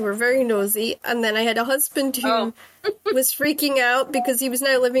parents who were very nosy, and then I had a husband who was freaking out because he was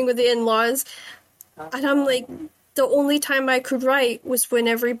now living with the in-laws. And I'm like, the only time I could write was when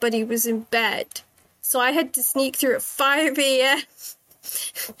everybody was in bed. So I had to sneak through at 5 a.m.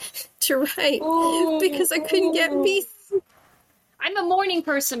 to write because I couldn't get peace. I'm a morning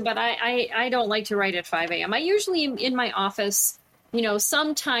person, but I don't like to write at 5 a.m. I usually am in my office,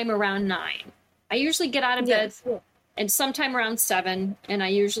 sometime around 9. I usually get out of bed and sometime around 7, and I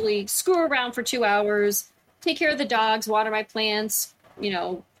usually screw around for 2 hours, take care of the dogs, water my plants,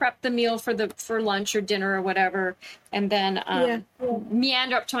 prep the meal for lunch or dinner or whatever, and then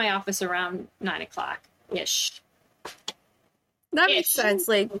meander up to my office around 9 o'clock-ish. That makes sense.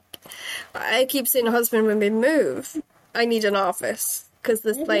 I keep saying to husband when we move, I need an office, because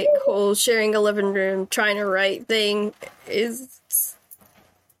this whole sharing a living room, trying to write thing is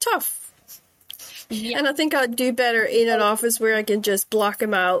tough. Yeah. And I think I'd do better in an office where I can just block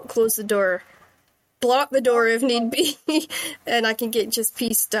him out, close the door, block the door if need be, and I can get just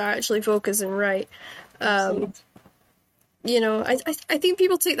peace to actually focus and write. You know, I think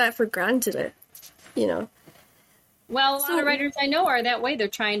people take that for granted, you know. Well, a lot of writers I know are that way. They're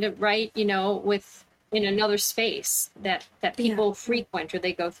trying to write, you know, in another space that people frequent or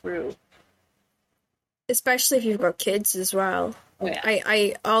they go through. Especially if you've got kids as well. Oh, yeah.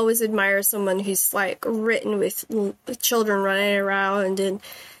 I always admire someone who's like written with children running around and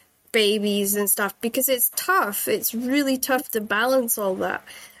babies and stuff, because it's tough. It's really tough to balance all that.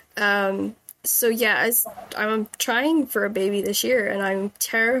 So yeah, I'm trying for a baby this year, and I'm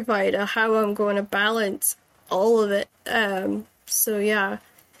terrified of how I'm going to balance all of it. So yeah.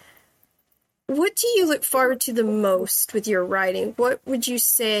 What do you look forward to the most with your writing? What would you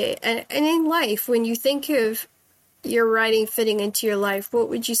say, and in life, when you think of your writing fitting into your life, what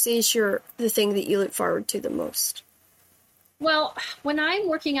would you say is the thing that you look forward to the most? Well, when I'm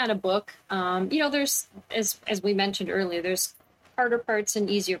working on a book, you know, there's, as we mentioned earlier, there's harder parts and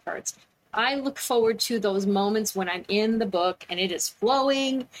easier parts. I look forward to those moments when I'm in the book and it is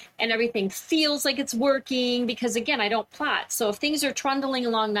flowing and everything feels like it's working, because again, I don't plot. So if things are trundling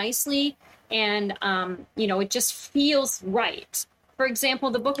along nicely and, you know, it just feels right. For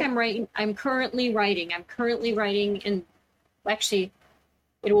example, the book I'm currently writing, and actually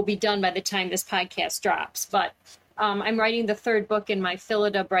it will be done by the time this podcast drops, but I'm writing the third book in my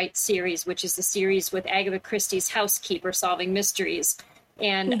Phillida Bright series, which is the series with Agatha Christie's housekeeper solving mysteries.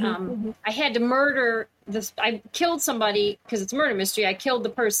 And I had to murder this. I killed somebody because it's a murder mystery. I killed the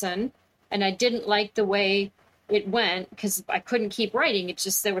person, and I didn't like the way it went because I couldn't keep writing. It's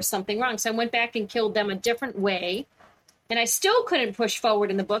just there was something wrong. So I went back and killed them a different way. And I still couldn't push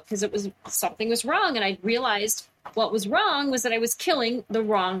forward in the book because something was wrong. And I realized what was wrong was that I was killing the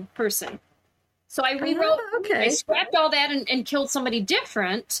wrong person. So I rewrote, I scrapped all that and killed somebody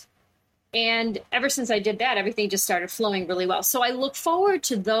different. And ever since I did that, everything just started flowing really well. So I look forward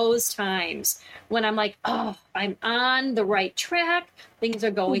to those times when I'm like, oh, I'm on the right track. Things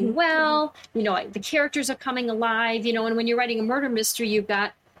are going well. You know, the characters are coming alive, you know, and when you're writing a murder mystery, you've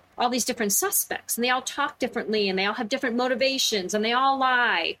got all these different suspects and they all talk differently and they all have different motivations and they all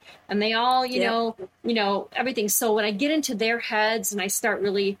lie and they all, you know, everything. So when I get into their heads and I start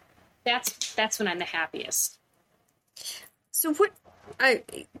really, that's when I'm the happiest. So what,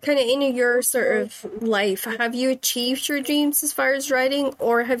 kind of in your sort of life, have you achieved your dreams as far as writing,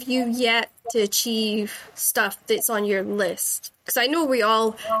 or have you yet to achieve stuff that's on your list? Because I know we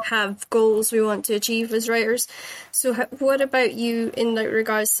all have goals we want to achieve as writers. So what about you in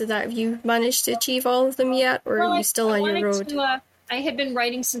regards to that? Have you managed to achieve all of them yet, or are you still on your road? I had been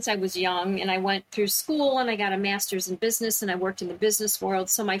writing since I was young, and I went through school and I got a master's in business and I worked in the business world.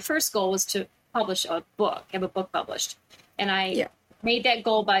 So my first goal was to publish a book, have a book published. And I made that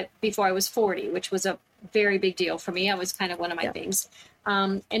goal before I was 40, which was a very big deal for me. That was kind of one of my things.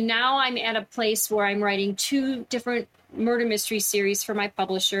 And now I'm at a place where I'm writing 2 different murder mystery series for my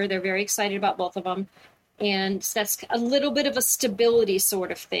publisher. They're very excited about both of them. And that's a little bit of a stability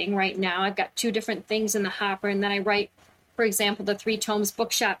sort of thing right now. I've got 2 different things in the hopper. And then I write, for example, the 3 Tomes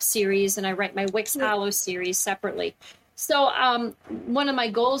Bookshop series, and I write my Wicks Hollow series separately. So one of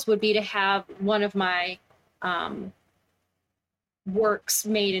my goals would be to have one of my works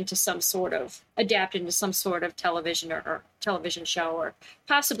made into adapted into some sort of television or television show, or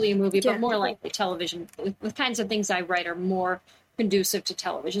possibly a movie, but more likely television. The kinds of things I write are more conducive to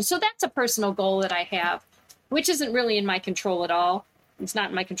television. So that's a personal goal that I have, which isn't really in my control at all. It's not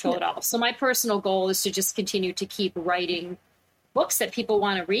in my control at all. So my personal goal is to just continue to keep writing books that people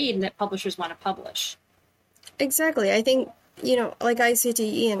want to read and that publishers want to publish. Exactly. I think, you know, like I say to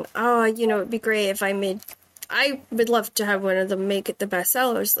Ian, you know, it'd be great if I would love to have one of them make it the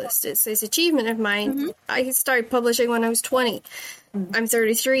bestsellers list. It's this achievement of mine. I started publishing when I was 20. I'm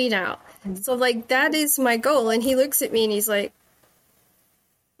 33 now. So, like, that is my goal. And he looks at me and he's like,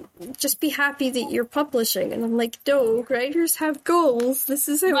 just be happy that you're publishing. And I'm like, no, writers have goals. This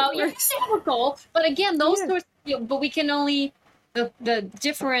is how it works. Well, you have a goal. But again, those sorts, but we can only... The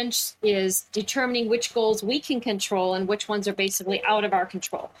difference is determining which goals we can control and which ones are basically out of our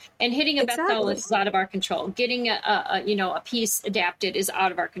control. And hitting a bestseller list is out of our control. Getting a piece adapted is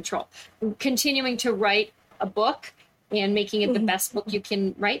out of our control. Continuing to write a book and making it the best book you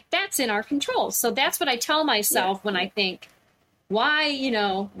can write, that's in our control. So that's what I tell myself when I think, why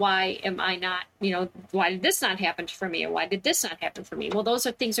am I not, why did this not happen for me? Or why did this not happen for me? Well, those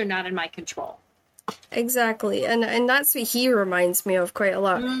are things are not in my control. Exactly, and that's what he reminds me of quite a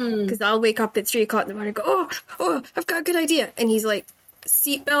lot, because I'll wake up at 3 o'clock in the morning and go, oh, I've got a good idea, and he's like,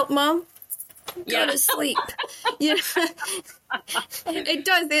 seatbelt, Mom, go to sleep. You know, it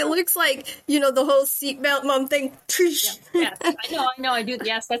does. It looks like, the whole seatbelt mom thing. Yes, I know, I do.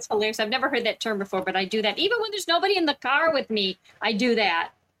 Yes, that's hilarious. I've never heard that term before, but I do that. Even when there's nobody in the car with me, I do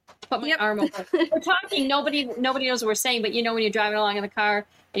that. Put my arm over. We're talking, nobody knows what we're saying, but when you're driving along in the car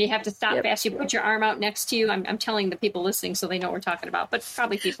and you have to stop fast, you put your arm out next to you. I'm telling the people listening so they know what we're talking about, but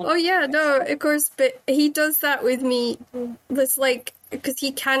probably people know. Oh, yeah, no, of course, but he does that with me. It's like, because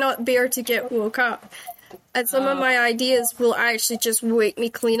he cannot bear to get woke up. And some of my ideas will actually just wake me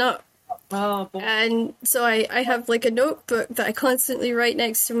clean up. Oh, boy. And so I have like a notebook that I constantly write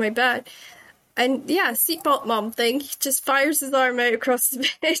next to my bed. And yeah, seatbelt mom thing. He just fires his arm out across the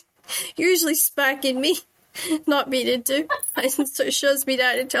bed, usually smacking me, not meaning to. And so it shows me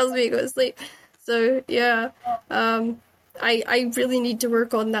that and tells me to go to sleep. So yeah, I really need to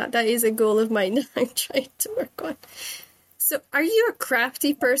work on that. That is a goal of mine that I'm trying to work on. So are you a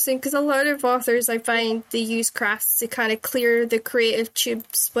crafty person? Because a lot of authors, I find, they use crafts to kind of clear the creative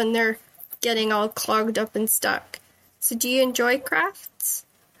tubes when they're getting all clogged up and stuck. So do you enjoy crafts?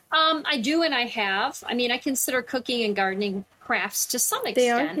 I do, and I have. I mean, I consider cooking and gardening crafts to some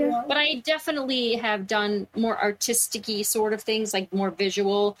extent, but I definitely have done more artistic-y sort of things, like more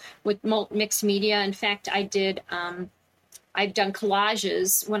visual with mixed media. In fact, I've done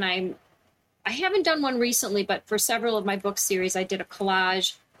collages when I haven't done one recently, but for several of my book series, I did a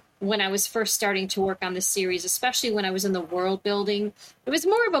collage when I was first starting to work on this series, especially when I was in the world building. It was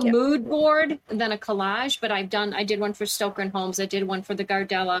more of a mood board than a collage, but I did one for Stoker and Holmes. I did one for the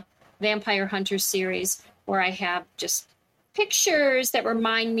Gardella Vampire Hunters series, where I have just pictures that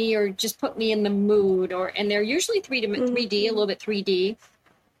remind me or just put me in the mood, and they're usually 3D, a little bit 3D,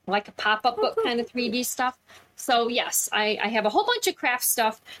 like a pop-up book kind of 3D stuff. So yes, I have a whole bunch of craft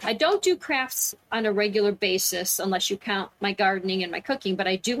stuff. I don't do crafts on a regular basis unless you count my gardening and my cooking, but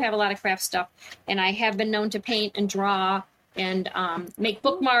I do have a lot of craft stuff, and I have been known to paint and draw and make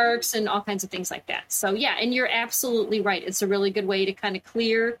bookmarks and all kinds of things like that. So yeah, and you're absolutely right. It's a really good way to kind of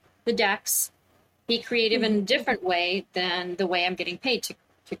clear the decks, be creative in a different way than the way I'm getting paid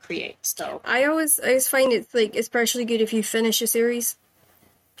to create. So I always find it's like especially good if you finish a series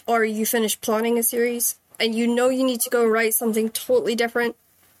or you finish plotting a series and you need to go write something totally different.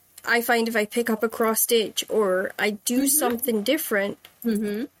 I find if I pick up a cross stitch or I do something different,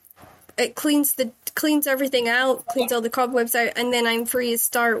 it cleans everything out, cleans all the cobwebs out, and then I'm free to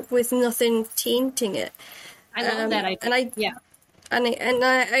start with nothing tainting it. I love that idea.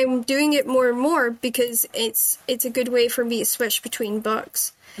 I'm doing it more and more because it's a good way for me to switch between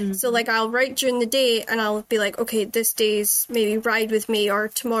books. So like I'll write during the day and I'll be like, okay, this day's maybe Ride With Me or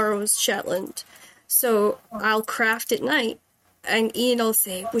tomorrow's Shetland. So I'll craft at night, and Ian will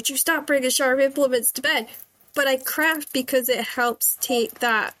say, would you stop bringing sharp implements to bed? But I craft because it helps take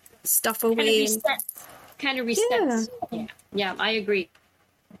that stuff away. Kind of resets. Yeah, I agree.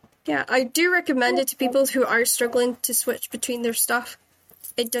 Yeah, I do recommend it to people who are struggling to switch between their stuff.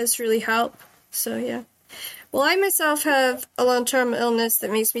 It does really help. So, yeah. Well, I myself have a long-term illness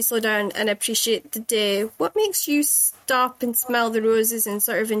that makes me slow down and appreciate the day. What makes you stop and smell the roses and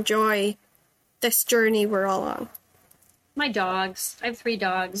sort of enjoy this journey we're all on? My dogs. I have 3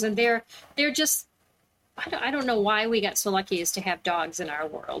 dogs, and they're just... I don't know why we got so lucky as to have dogs in our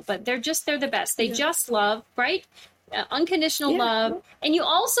world, but they're the best. They just love, right? Unconditional love. And you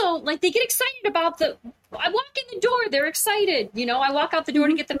also, like, they get excited about I walk in the door, they're excited. I walk out the door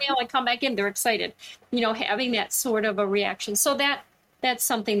to get the mail, I come back in, they're excited. Having that sort of a reaction. So that's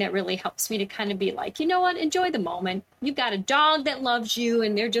something that really helps me to kind of be like, you know what, enjoy the moment. You've got a dog that loves you,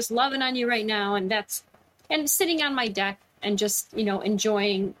 and they're just loving on you right now. And sitting on my deck and just,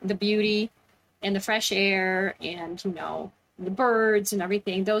 enjoying the beauty and the fresh air and, the birds and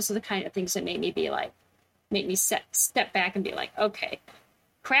everything. Those are the kind of things that make me step back and be like, okay,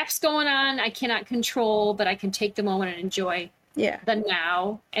 crap's going on. I cannot control, but I can take the moment and enjoy the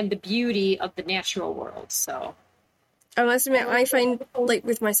now and the beauty of the natural world. So I must admit, I find, like,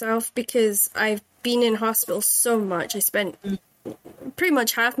 with myself, because I've been in hospital so much, I spent pretty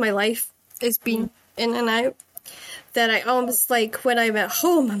much half my life has been in and out, that I almost, like, when I'm at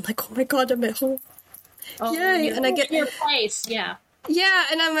home, I'm like, oh my God, I'm at home. Yay! And I get your place, Yeah,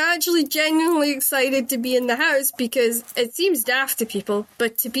 and I'm actually genuinely excited to be in the house because it seems daft to people,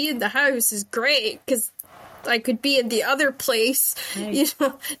 but to be in the house is great because I could be in the other place,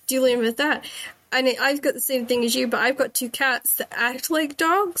 dealing with that. And I've got the same thing as you, but I've got 2 cats that act like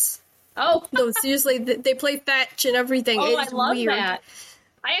dogs. Oh. No, seriously, they play fetch and everything. Oh, it's I love weird. that.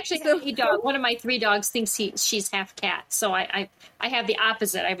 I actually have a dog. One of my 3 dogs thinks she's half cat. So I have the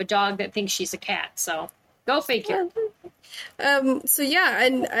opposite. I have a dog that thinks she's a cat. So go figure. So yeah,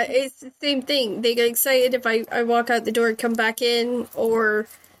 and it's the same thing. They get excited if I walk out the door and come back in, or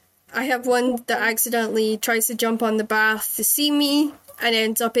I have one that accidentally tries to jump on the bath to see me and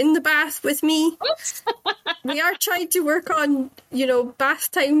ends up in the bath with me. Oops. We are trying to work on,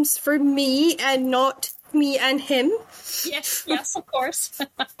 bath times for me and not me and him. Yes, of course.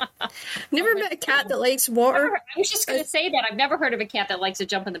 Never met a cat that likes water. I was just going to say that. I've never heard of a cat that likes to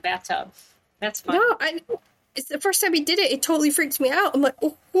jump in the bathtub. That's fun. No, it's the first time he did it. It totally freaked me out. I'm like,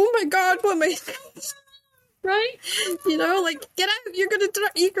 oh my god, what am I? Right? Like, get out! You're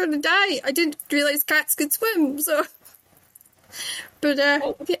gonna die. I didn't realize cats could swim, so. But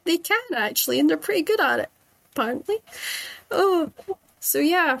they can actually, and they're pretty good at it, apparently. Oh, so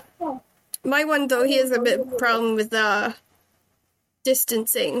yeah. My one though, he has a bit of a problem with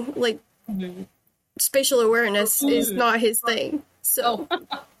distancing. Like, spatial awareness is not his thing. So.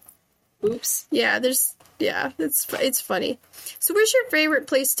 Oops. Yeah, it's funny. So where's your favorite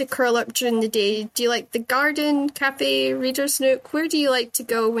place to curl up during the day? Do you like the garden, cafe, reader's nook? Where do you like to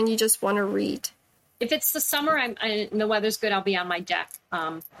go when you just want to read? If it's the summer and the weather's good, I'll be on my deck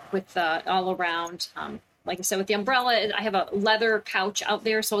with all around. Like I said, with the umbrella, I have a leather couch out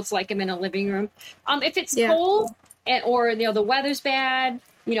there, so it's like I'm in a living room. If it's cold or the weather's bad,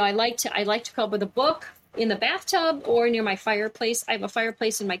 I like to curl up with a book in the bathtub or near my fireplace. I have a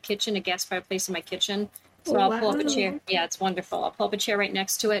fireplace in my kitchen, a gas fireplace in my kitchen. So I'll pull up a chair. Yeah, it's wonderful. I'll pull up a chair right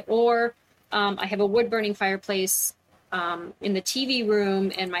next to it. Or I have a wood-burning fireplace in the TV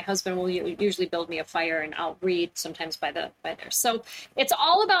room, and my husband will usually build me a fire, and I'll read sometimes by there. So it's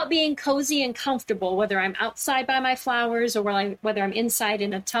all about being cozy and comfortable, whether I'm outside by my flowers or whether I'm inside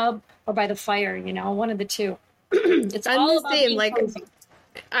in a tub or by the fire, one of the two. It's all about being cozy.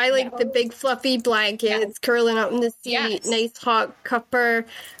 I like the big fluffy blankets, curling up in the seat, nice hot cuppa,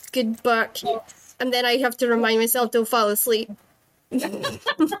 good book. And then I have to remind myself, don't fall asleep. Well, there's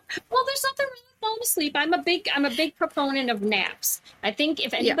nothing wrong with falling asleep. I'm a big proponent of naps. I think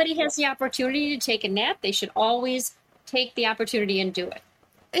if anybody has the opportunity to take a nap, they should always take the opportunity and do it.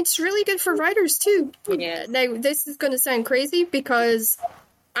 It's really good for writers too. Yeah. Now, this is going to sound crazy because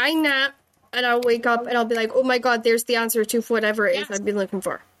I nap and I'll wake up and I'll be like, oh my god, there's the answer to whatever it is I've been looking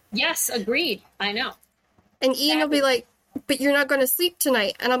for. Yes, agreed. I know. And Ian will be like, but you're not going to sleep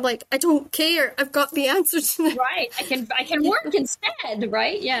tonight. And I'm like, I don't care. I've got the answer tonight. Right. I can work instead,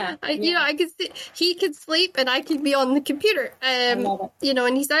 right? Yeah. I can he can sleep and I can be on the computer. I love it.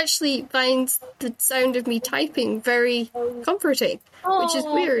 And he's actually finds the sound of me typing very comforting, which is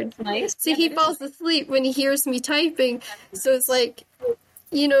weird. Nice. So he falls asleep when he hears me typing. So it's like,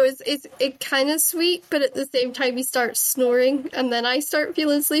 it's kind of sweet, but at the same time he starts snoring, and then I start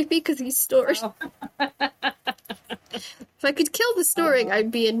feeling sleepy because he snores. Oh. If I could kill the snoring,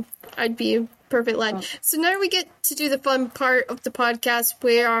 I'd be in perfect line. So now we get to do the fun part of the podcast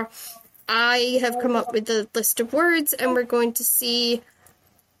where I have come up with a list of words, and we're going to see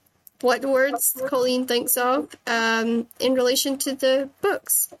what words Colleen thinks of in relation to the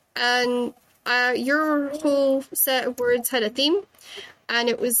books. And your whole set of words had a theme. And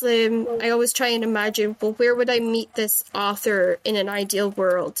it was, I always try and imagine, well, where would I meet this author in an ideal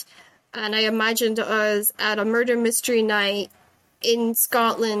world? And I imagined us at a murder mystery night in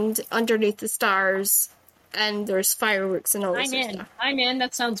Scotland underneath the stars, and there's fireworks and all this stuff. I'm in.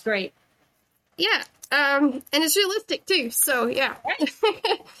 That sounds great. Yeah. And it's realistic, too. So, yeah. Right.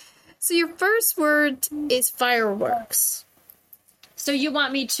 So your first word is fireworks. So you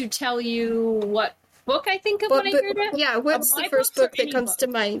want me to tell you what book I think of when I hear that? Yeah, what's the first book that comes to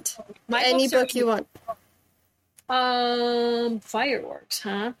mind? Any book you want. Fireworks,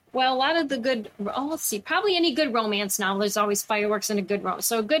 huh? Well, a lot of the good, let's see, probably any good romance novel, there's always fireworks in a good romance.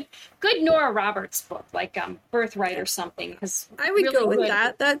 So a good Nora Roberts book, like Birthright or something. I would go with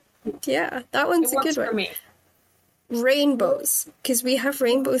that. That one's a good one. For me. Rainbows, because we have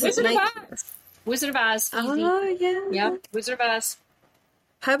rainbows at night. Wizard of Oz. Easy. Oh, yeah. Yep, Wizard of Oz.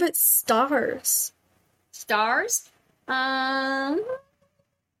 How about stars? Stars? It's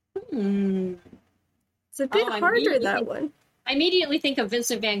a bit harder, that one. I immediately think of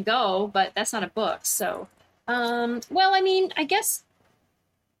Vincent van Gogh, but that's not a book, so... well, I mean, I guess...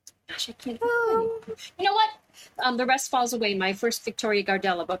 Gosh, I can't... You know what? The Rest Falls Away, my first Victoria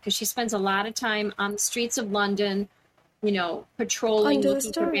Gardella book, because she spends a lot of time on the streets of London, patrolling,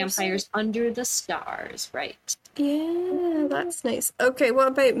 looking for vampires under the stars, right? Yeah, that's nice. Okay, what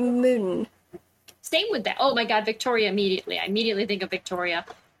about Moon? Same with that. Oh my God, Victoria immediately. I immediately think of Victoria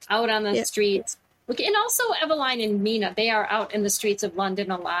out on the streets. And also Eveline and Mina, they are out in the streets of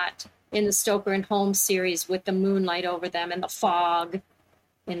London a lot in the Stoker and Holmes series with the moonlight over them and the fog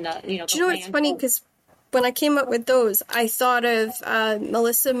and the, Do you know what's funny? Because when I came up with those, I thought of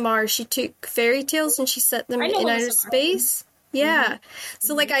Melissa Marr. She took fairy tales and she set them in outer space. Yeah.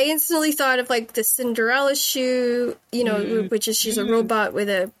 So, like, I instantly thought of, like, the Cinderella shoe, you know, which is she's a robot with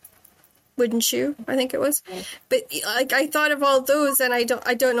a wooden shoe, I think it was. But, like, I thought of all those, and I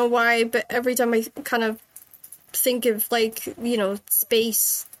don't know why, but every time I kind of think of, like, you know,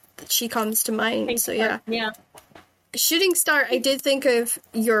 space, she comes to mind. So, yeah. Yeah. Shooting Star, I did think of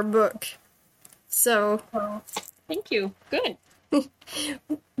your book. So. Thank you. Good.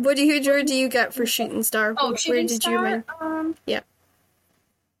 What do you get for Shooting Star? Oh, Shooting Star? Yeah.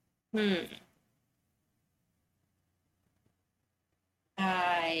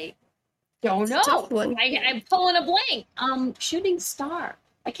 I don't know. Tough one. I'm pulling a blank. Shooting Star.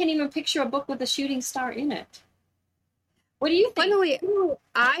 I can't even picture a book with a shooting star in it. What do you think? Finally,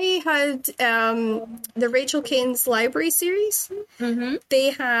 I had the Rachel Kane's Library series.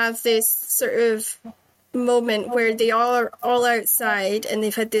 They have this sort of moment where they are all outside and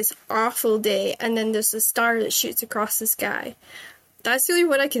they've had this awful day, and then there's a star that shoots across the sky. That's really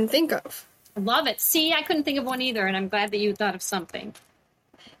what I can think of. I love it. See, I couldn't think of one either, and I'm glad that you thought of something.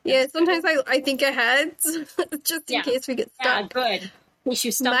 Yeah, sometimes I think ahead, just in case we get stuck. Yeah, good. In case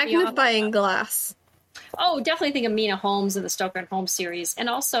you stump Magnifying glass. Oh, definitely think of Mina Holmes in the Stoker and Holmes series, and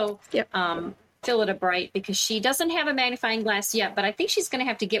also Phillida Bright, because she doesn't have a magnifying glass yet, but I think she's going to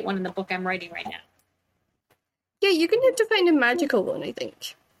have to get one in the book I'm writing right now. Yeah, you're going to have to find a magical one, I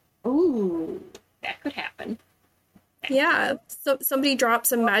think. Ooh, that could happen. Yeah, so somebody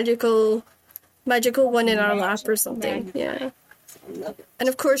drops a magical one in our lap or something. Yeah. And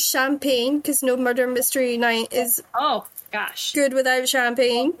of course, champagne, because no murder mystery night is good without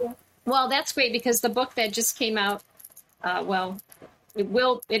champagne. Well, that's great, because the book that just came out, it'll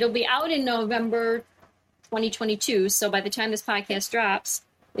be out in November 2022. So by the time this podcast drops,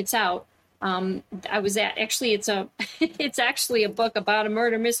 it's out. It's actually a book about a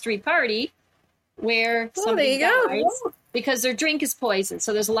murder mystery party where somebody dies because their drink is poison.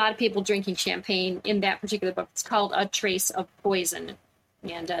 So there's a lot of people drinking champagne in that particular book. It's called A Trace of Poison.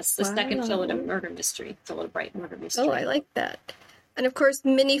 And it's the second Phillida murder mystery. Phillida Bright murder mystery. Oh, I like that. And of course,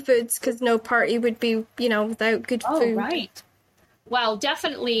 mini foods, because no party would be, without good food. Oh, right. Well,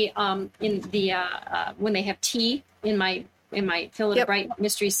 definitely in the when they have tea in my Phillida Bright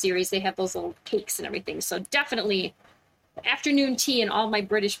mystery series, they have those little cakes and everything. So definitely afternoon tea in all my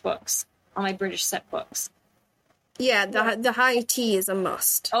British books, all my British set books. Yeah, the high tea is a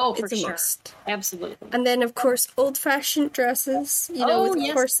must. Oh, for it's a sure. Must. Absolutely. And then, of course, old-fashioned dresses,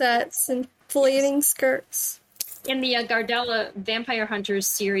 with corsets and flaring skirts. In the Gardella Vampire Hunters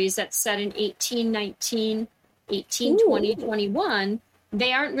series that's set in 1819, 1820, 21,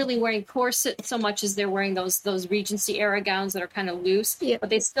 they aren't really wearing corsets so much as they're wearing those Regency era gowns that are kind of loose, but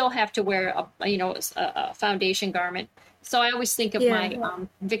they still have to wear a foundation garment. So I always think of my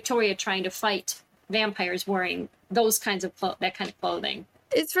Victoria trying to fight vampires wearing those kinds of that kind of clothing.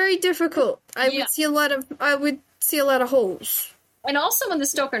 It's very difficult. I would see a lot of holes. And also in the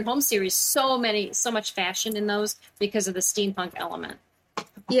Stoker and Holmes series, so much fashion in those because of the steampunk element.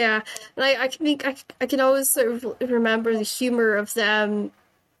 Yeah, and I think I can always sort of remember the humor of them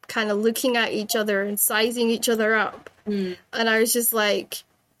kind of looking at each other and sizing each other up. And I was just like,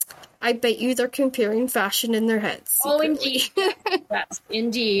 I bet you they're comparing fashion in their heads. Secretly. Oh, indeed. Yes,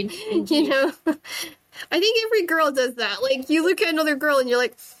 indeed. I think every girl does that. Like, you look at another girl and you're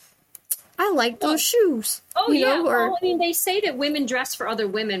like, I like those shoes. Oh, Well, I mean, they say that women dress for other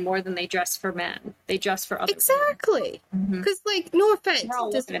women more than they dress for men. They dress for other Exactly. Because, no offense,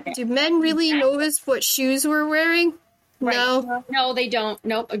 do men really notice what shoes we're wearing? Right. No. No, they don't.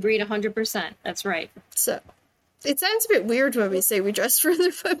 Nope, agreed 100%. That's right. So, it sounds a bit weird when we say we dress for other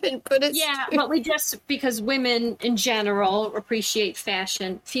women, but it's true. But we dress because women in general appreciate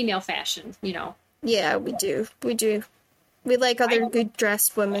fashion, female fashion, Yeah, we do. We like other good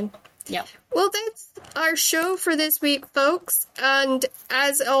dressed women. Yeah. Well, that's our show for this week, folks. And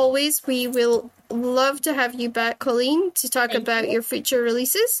as always, we will love to have you back, Colleen, to talk about your future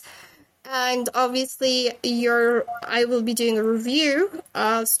releases. And obviously, I will be doing a review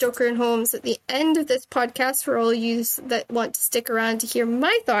of Stoker and Holmes at the end of this podcast for all you that want to stick around to hear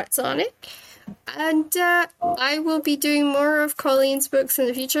my thoughts on it. And I will be doing more of Colleen's books in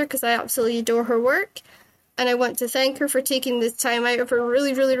the future because I absolutely adore her work. And I want to thank her for taking this time out of her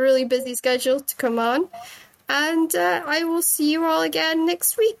really, really, really busy schedule to come on. And I will see you all again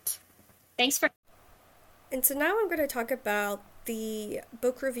next week. Thanks for... And so now I'm going to talk about the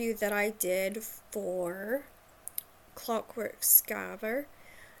book review that I did for Clockwork Scaver.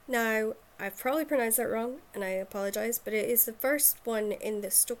 Now, I've probably pronounced that wrong, and I apologize, but it is the first one in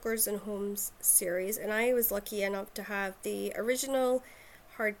the Stokers and Holmes series, and I was lucky enough to have the original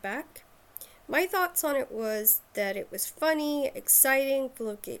hardback. My thoughts on it was that it was funny, exciting, full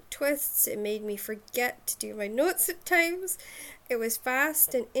of great twists. It made me forget to do my notes at times. It was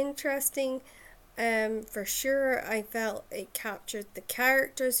fast and interesting. For sure, I felt it captured the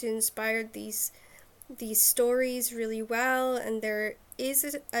characters who inspired these stories really well, and there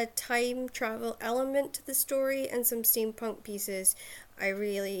is a time travel element to the story and some steampunk pieces I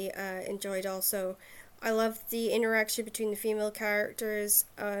really enjoyed also. I loved the interaction between the female characters,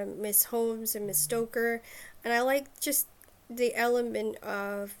 Miss Holmes and Miss Stoker, and I liked just the element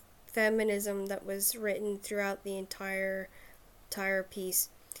of feminism that was written throughout the entire piece.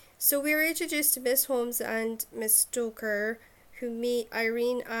 So we were introduced to Miss Holmes and Miss Stoker, who meet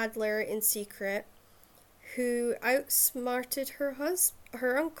Irene Adler in secret, who outsmarted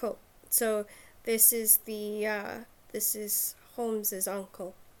her uncle. So this is Holmes's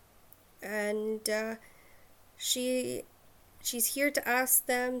uncle, and she's here to ask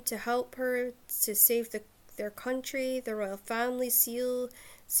them to help her to save their country. The royal family seal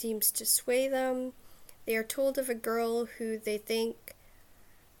seems to sway them. They are told of a girl who they think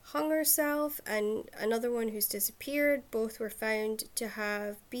hung herself and another one who's disappeared. Both were found to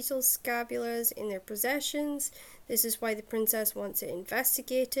have beetle scabulas in their possessions. This is why the princess wants it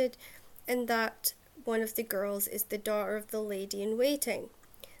investigated, and that one of the girls is the daughter of the lady in waiting.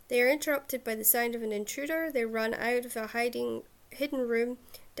 They are interrupted by the sound of an intruder. They run out of a hidden room,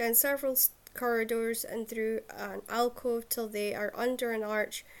 down several corridors and through an alcove till they are under an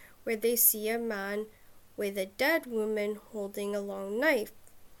arch where they see a man with a dead woman holding a long knife.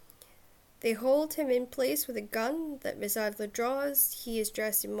 They hold him in place with a gun that Miss Adler draws. He is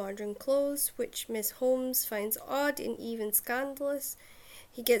dressed in modern clothes, which Miss Holmes finds odd and even scandalous.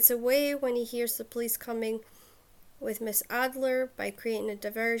 He gets away when he hears the police coming with Miss Adler by creating a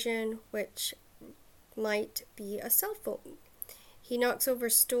diversion, which might be a cell phone. He knocks over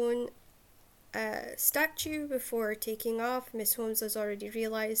stone statue before taking off. Miss Holmes has already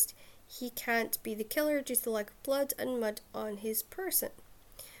realised he can't be the killer due to the lack of blood and mud on his person.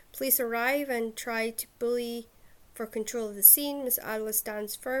 Police arrive and try to bully for control of the scene. Miss Adler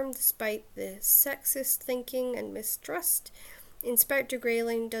stands firm despite the sexist thinking and mistrust. Inspector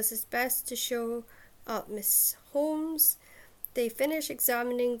Grayling does his best to show up Miss Holmes. They finish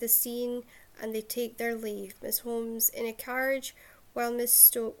examining the scene and they take their leave. Miss Holmes in a carriage while Miss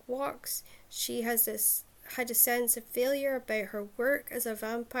Stoke walks. She has had a sense of failure about her work as a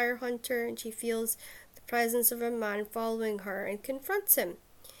vampire hunter, and she feels the presence of a man following her and confronts him.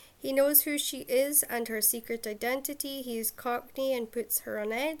 He knows who she is and her secret identity. He is Cockney and puts her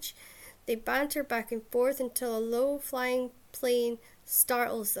on edge. They banter back and forth until a low-flying plane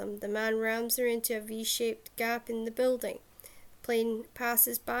startles them. The man rams her into a V-shaped gap in the building. The plane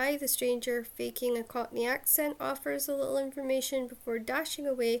passes by. The stranger, faking a Cockney accent, offers a little information before dashing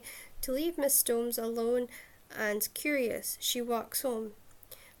away to leave Miss Holmes alone and curious. She walks home.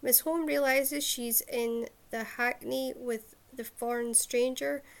 Miss Holmes realizes she's in the hackney with the foreign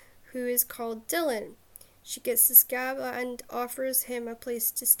stranger, who is called Dylan. She gets the scab and offers him a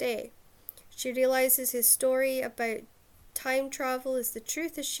place to stay. She realizes his story about time travel is the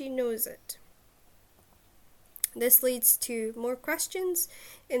truth as she knows it. This leads to more questions.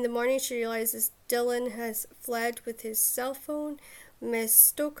 In the morning, she realizes Dylan has fled with his cell phone. Miss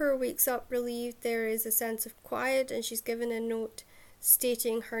Stoker wakes up relieved. There is a sense of quiet, and she's given a note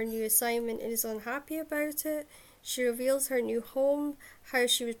stating her new assignment and is unhappy about it. She reveals her new home, how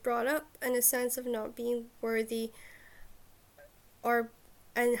she was brought up, and a sense of not being worthy, and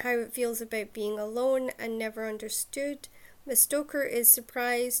how it feels about being alone and never understood. Miss Stoker is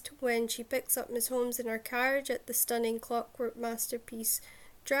surprised when she picks up Miss Holmes in her carriage at the stunning clockwork masterpiece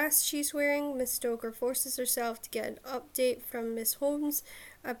dress she's wearing. Miss Stoker forces herself to get an update from Miss Holmes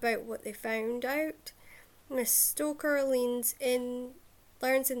about what they found out. Miss Stoker learns in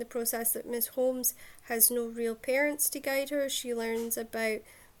the process that Miss Holmes has no real parents to guide her. She learns about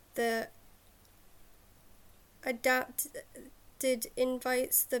the adapted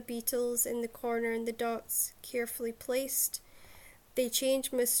invites, the beetles in the corner and the dots carefully placed. They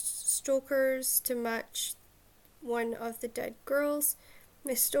change Miss Stoker's to match one of the dead girls.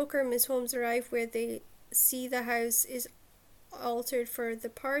 Miss Stoker and Miss Holmes arrive where they see the house is altered for the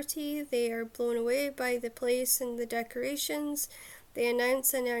party. They are blown away by the place and the decorations. They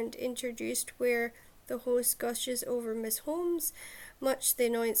announce and are introduced where the host gushes over Miss Holmes, much to the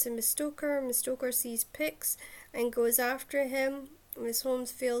annoyance of Miss Stoker. Miss Stoker sees pics and goes after him. Miss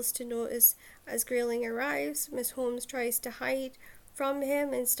Holmes fails to notice as Grayling arrives. Miss Holmes tries to hide from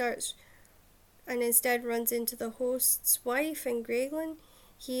him and starts and instead runs into the host's wife and Graylin.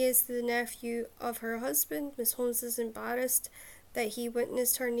 He is the nephew of her husband. Miss Holmes is embarrassed that he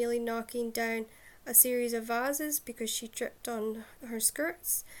witnessed her nearly knocking down a series of vases because she tripped on her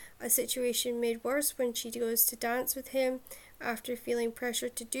skirts, a situation made worse when she goes to dance with him after feeling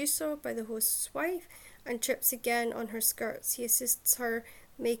pressured to do so by the host's wife and trips again on her skirts. He assists her,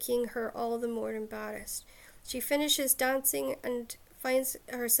 making her all the more embarrassed. She finishes dancing and finds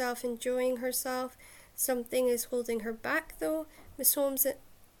herself enjoying herself. Something is holding her back though. Miss Holmes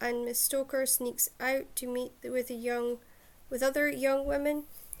and Miss Stoker sneaks out to meet with other young women,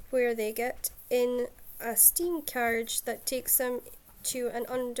 where they get in a steam carriage that takes them to an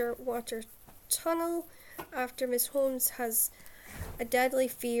underwater tunnel after Miss Holmes has a deadly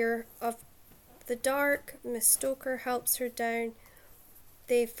fear of the dark. Miss Stoker helps her down.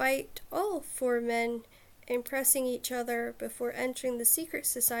 They fight, all four men, impressing each other before entering the secret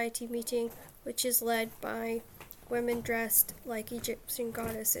society meeting, which is led by women dressed like Egyptian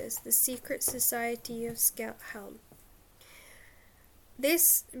goddesses, the Secret Society of Helm.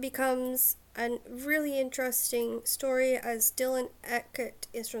 This becomes a really interesting story as Dylan Eckert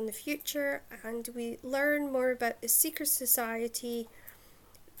is from the future, and we learn more about the secret society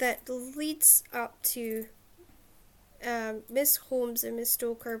that leads up to Miss Holmes and Miss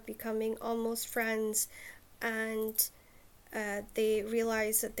Stoker becoming almost friends, and they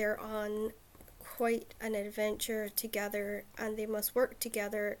realize that they're on quite an adventure together and they must work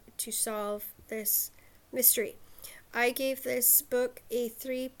together to solve this mystery. I gave this book a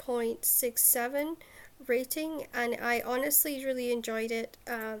 3.67 rating, and I honestly really enjoyed it.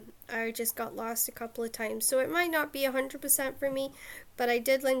 I just got lost a couple of times, so it might not be 100% for me, but I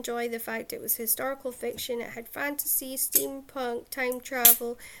did enjoy the fact it was historical fiction. It had fantasy, steampunk, time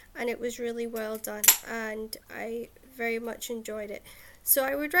travel, and it was really well done, and I very much enjoyed it. So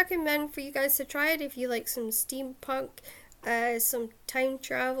I would recommend for you guys to try it if you like some steampunk, some time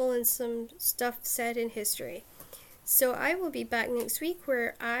travel, and some stuff set in history. So I will be back next week,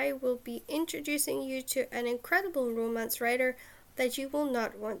 where I will be introducing you to an incredible romance writer that you will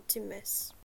not want to miss.